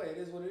don't want to play. It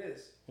is what it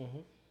is. Mm-hmm.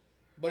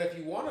 But if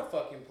you want to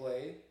fucking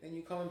play, then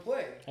you come and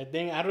play. I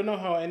don't know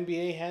how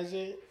NBA has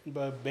it,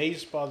 but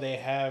baseball they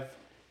have.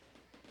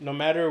 No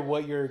matter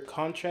what your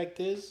contract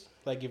is,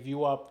 like if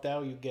you opt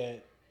out, you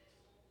get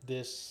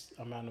this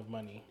amount of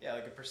money. Yeah,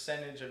 like a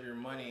percentage of your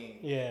money.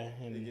 Yeah,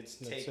 and It gets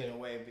taken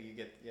away, but you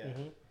get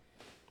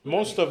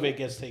Most of it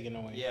gets taken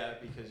away. Yeah,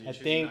 because you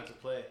choose not to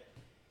play.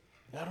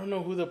 I don't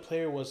know who the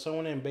player was.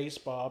 Someone in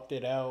baseball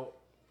opted out,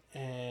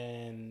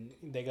 and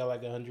they got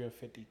like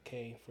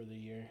 150K for the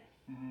year.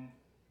 Mm-hmm.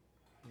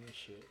 Yeah,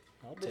 shit.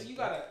 I'll But take you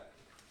that.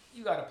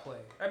 gotta play.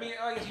 I mean,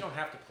 I guess you don't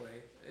have to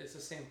play. It's the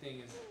same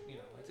thing as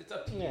it's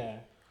up to you. Yeah.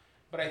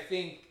 But I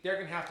think they're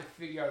gonna have to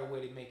figure out a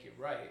way to make it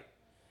right.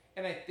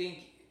 And I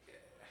think,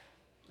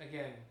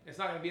 again, it's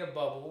not gonna be a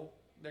bubble.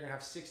 They're gonna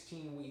have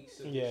 16 weeks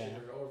of this shit,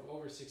 or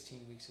over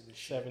 16 weeks of this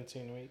shit.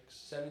 17 weeks.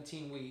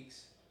 17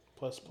 weeks.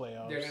 Plus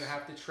playoffs. They're gonna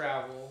have to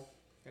travel.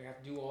 They're gonna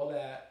have to do all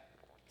that.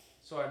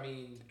 So I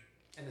mean,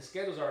 and the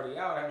schedule's already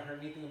out. I haven't heard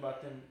anything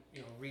about them,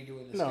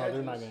 redoing the schedules. No,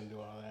 they're not gonna do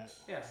all that.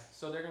 Yeah,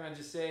 so they're gonna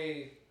just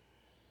say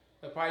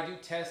they'll probably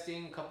do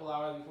testing a couple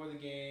hours before the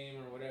game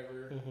or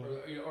whatever,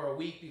 or a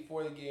week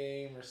before the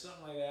game or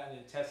something like that, and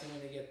then testing when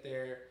they get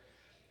there.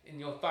 And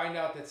you'll find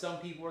out that some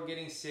people are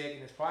getting sick,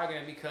 and it's probably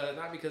gonna be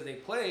not because they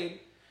played,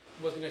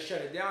 was gonna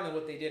shut it down, and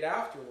what they did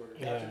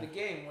afterwards, after the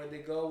game, where they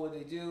go, what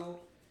they do,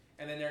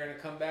 and then they're gonna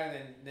come back,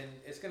 and then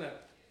it's gonna.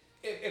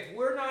 If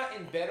we're not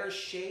in better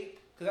shape,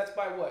 because that's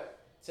by what?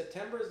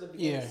 September is the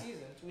beginning of the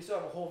season, so we still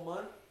have a whole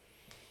month.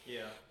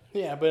 Yeah.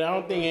 Yeah, but I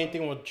don't think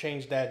anything will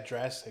change that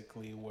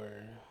drastically.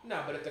 Where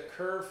no, but if the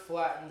curve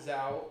flattens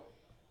out,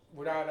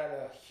 we're not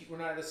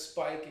at a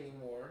spike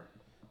anymore,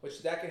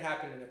 which that could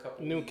happen in a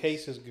couple. New weeks.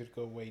 cases could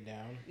go way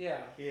down.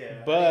 Yeah.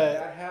 But if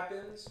that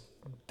happens,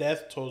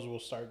 death tolls will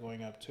start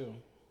going up too.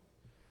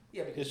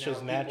 Yeah, because it's now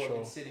just people have natural.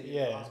 been sitting in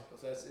the hospital,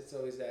 so it's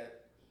always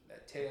that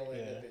tail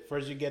end of it.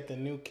 First you get the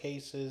new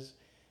cases,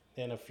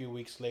 then a few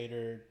weeks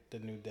later the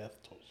new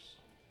death tolls.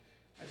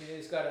 I mean,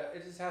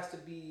 it just has to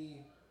be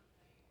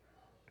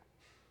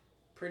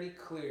pretty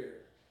clear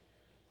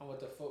on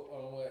what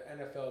what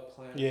NFL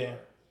plans are.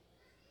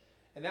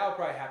 And that will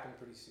probably happen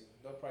pretty soon.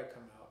 They'll probably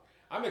come out.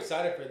 I'm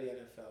excited for the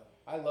NFL.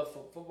 I love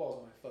football.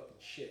 Is my fucking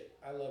shit.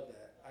 I love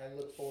that. I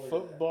look forward to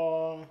that.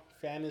 Football,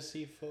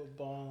 fantasy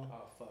football.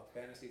 Oh fuck,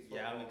 fantasy football.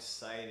 Yeah, I'm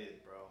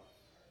excited, bro.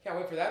 Can't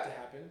wait for that to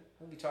happen.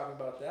 We'll be talking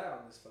about that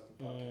on this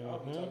fucking podcast. I'll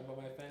be talking about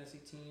my fantasy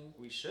team.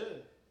 We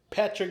should.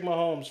 Patrick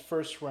Mahomes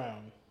first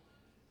round.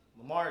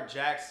 Lamar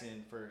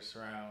Jackson first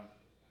round.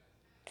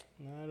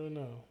 I don't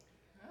know.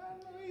 I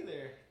don't know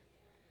either.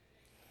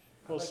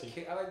 We'll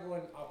see. I like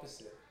going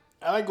opposite.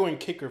 I like going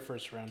kicker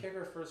first round.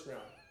 Kicker first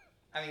round.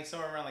 I mean,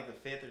 somewhere around like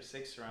the 5th or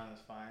 6th round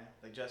is fine.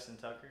 Like Justin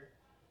Tucker.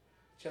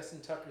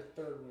 Justin Tucker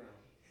third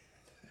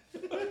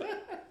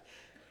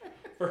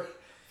round.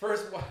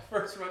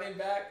 first running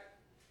back,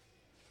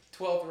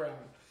 12th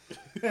round.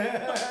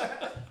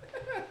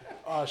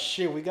 Oh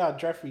shit, we got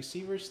draft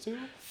receivers too?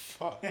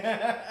 Fuck. But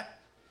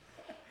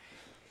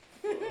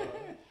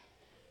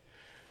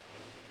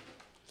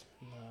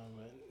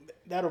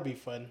that'll be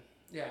fun.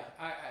 Yeah,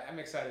 I'm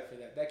excited for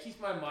that. That keeps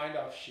my mind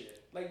off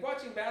shit. Like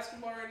watching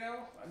basketball right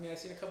now. I mean, I've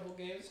seen a couple of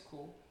games.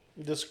 Cool.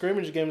 The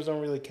scrimmage games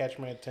don't really catch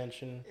my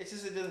attention. It's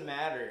just it doesn't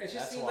matter. It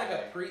just seems like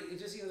It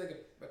just seems like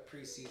a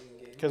preseason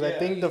game. Because I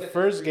think the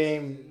first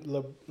game,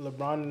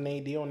 LeBron and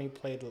AD only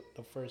played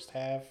the first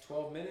half.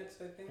 12 minutes,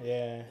 I think.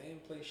 Yeah. They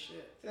didn't play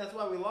shit. That's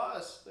why we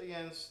lost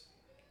against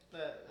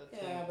that.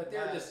 Yeah, but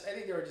I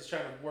think they were just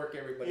trying to work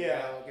everybody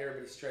out, get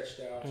everybody stretched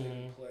out, so they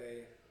can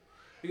play.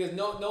 Because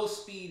no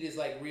speed is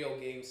like real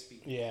game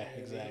speed. Yeah,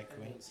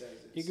 exactly.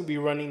 You could be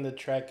running the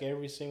track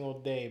every single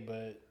day,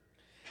 but...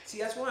 See,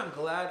 that's why I'm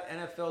glad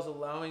NFL's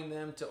allowing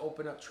them to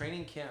open up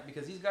training camp,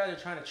 because these guys are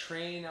trying to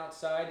train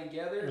outside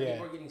together, and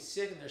people are getting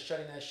sick, and they're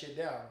shutting that shit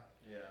down.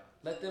 Yeah.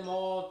 Let them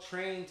all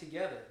train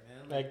together,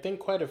 man. I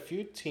think quite a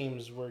few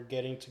teams were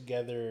getting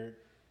together.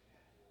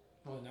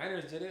 Well, the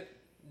Niners did it.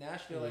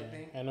 Nashville, I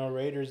think. I know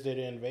Raiders did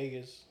it in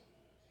Vegas.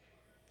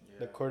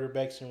 The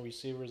quarterbacks and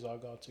receivers all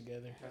got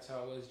together. That's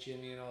how it was,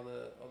 Jimmy and all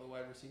the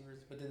wide receivers.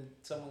 But then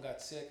someone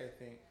got sick, I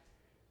think.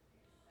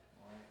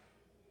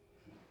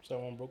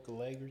 Someone broke a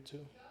leg or two.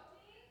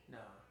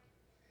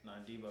 No,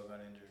 Debo got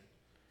injured.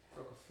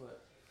 Broke a foot.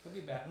 He'll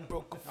be back.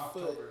 Broke a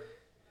October. foot.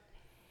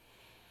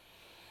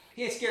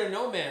 He ain't scared of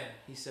no man,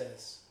 he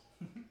says.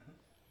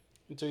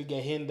 Until you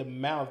get hit in the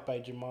mouth by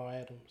Jamal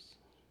Adams.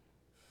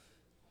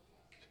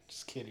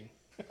 Just kidding.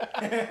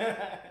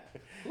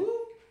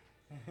 Who?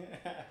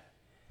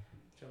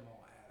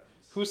 Jamal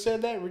Adams. Who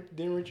said that?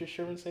 Didn't Richard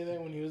Sherman say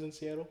that when he was in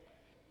Seattle?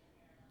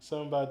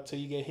 Something about till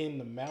you get hit in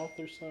the mouth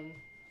or something?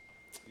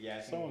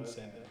 Yeah, someone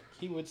said that.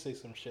 He would say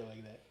some shit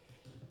like that.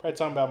 Probably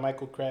talking about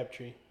Michael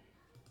Crabtree.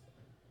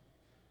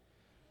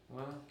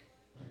 Well,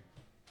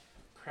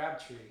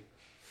 Crabtree.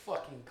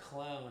 Fucking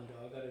clown,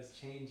 dog. Got his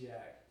chain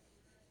jack.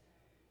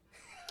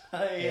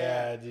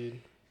 Yeah, dude.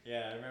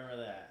 Yeah, I remember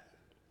that.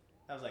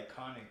 That was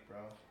iconic, bro.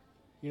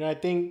 You know, I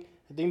think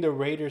the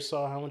Raiders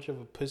saw how much of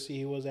a pussy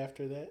he was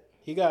after that.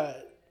 He got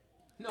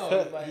No,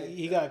 cut. like,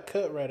 He got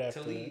cut right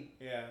after. Talib.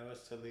 Yeah, it was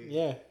Talib.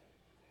 Yeah,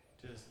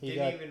 Just he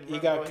didn't got even he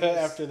run, got bro. cut was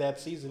after that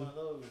season. one of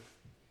those.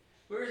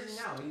 Where is he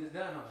now? He's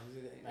done. No,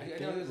 I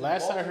know he was in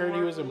Last I heard, he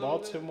Baltimore was for a in little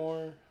bit.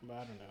 Baltimore, but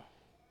I don't know.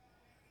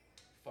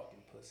 Fucking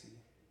pussy.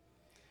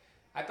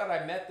 I thought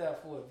I met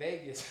that fool at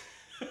Vegas.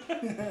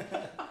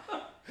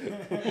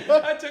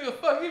 I took a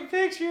fucking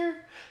picture.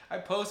 I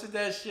posted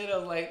that shit. I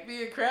was like,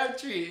 me and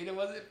Crabtree. And it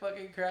wasn't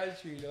fucking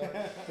Crabtree, dog.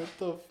 What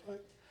the fuck?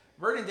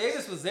 Vernon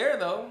Davis was there,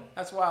 though.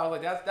 That's why I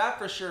was like, that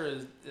for sure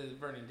is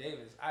Vernon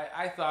Davis.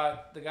 I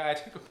thought the guy I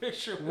took a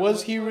picture with.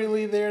 Was he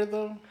really there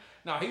though?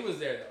 No, he was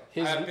there,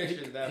 though. I have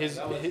pictures of that.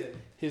 That was it.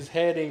 His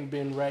head ain't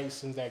been right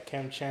since that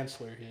Cam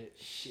Chancellor hit.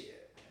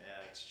 Shit.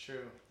 Yeah, it's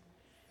true.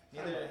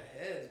 Neither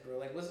heads, bro.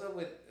 Like, what's up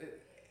with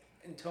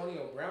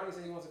Antonio Brown? He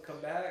said he wants to come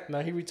back. No,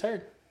 he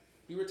retired.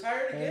 He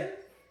retired again?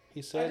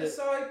 He I said just it.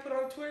 saw he put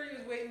on Twitter he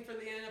was waiting for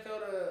the NFL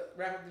to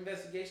wrap up the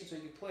investigation so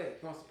he could play.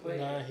 He wants to play.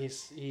 Nah,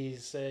 he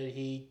said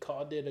he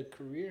called it a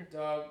career.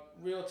 Dog,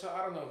 real talk.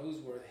 I don't know who's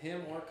worth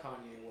him or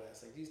Kanye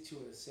West. Like, these two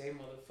are the same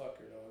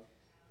motherfucker, dog.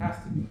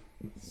 Has to be.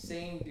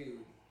 Same dude.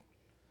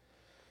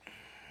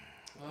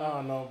 I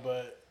don't know,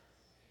 but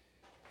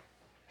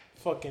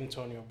fuck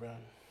Antonio Brown.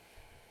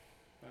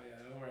 Oh yeah,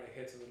 I don't worry. It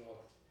hits a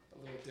little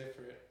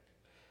different.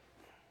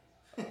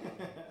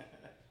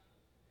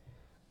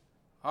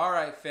 All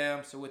right,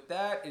 fam. So with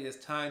that, it is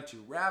time to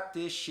wrap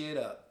this shit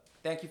up.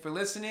 Thank you for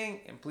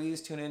listening, and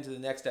please tune in to the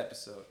next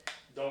episode.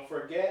 Don't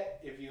forget,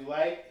 if you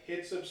like,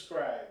 hit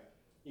subscribe.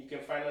 You can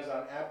find us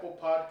on Apple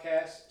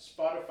Podcasts,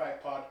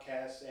 Spotify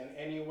Podcasts, and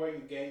anywhere you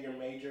get your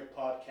major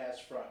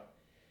podcasts from.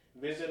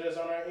 Visit us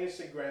on our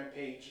Instagram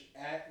page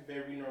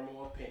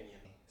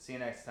 @VeryNormalOpinion. See you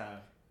next time.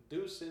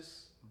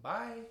 Deuces.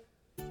 Bye.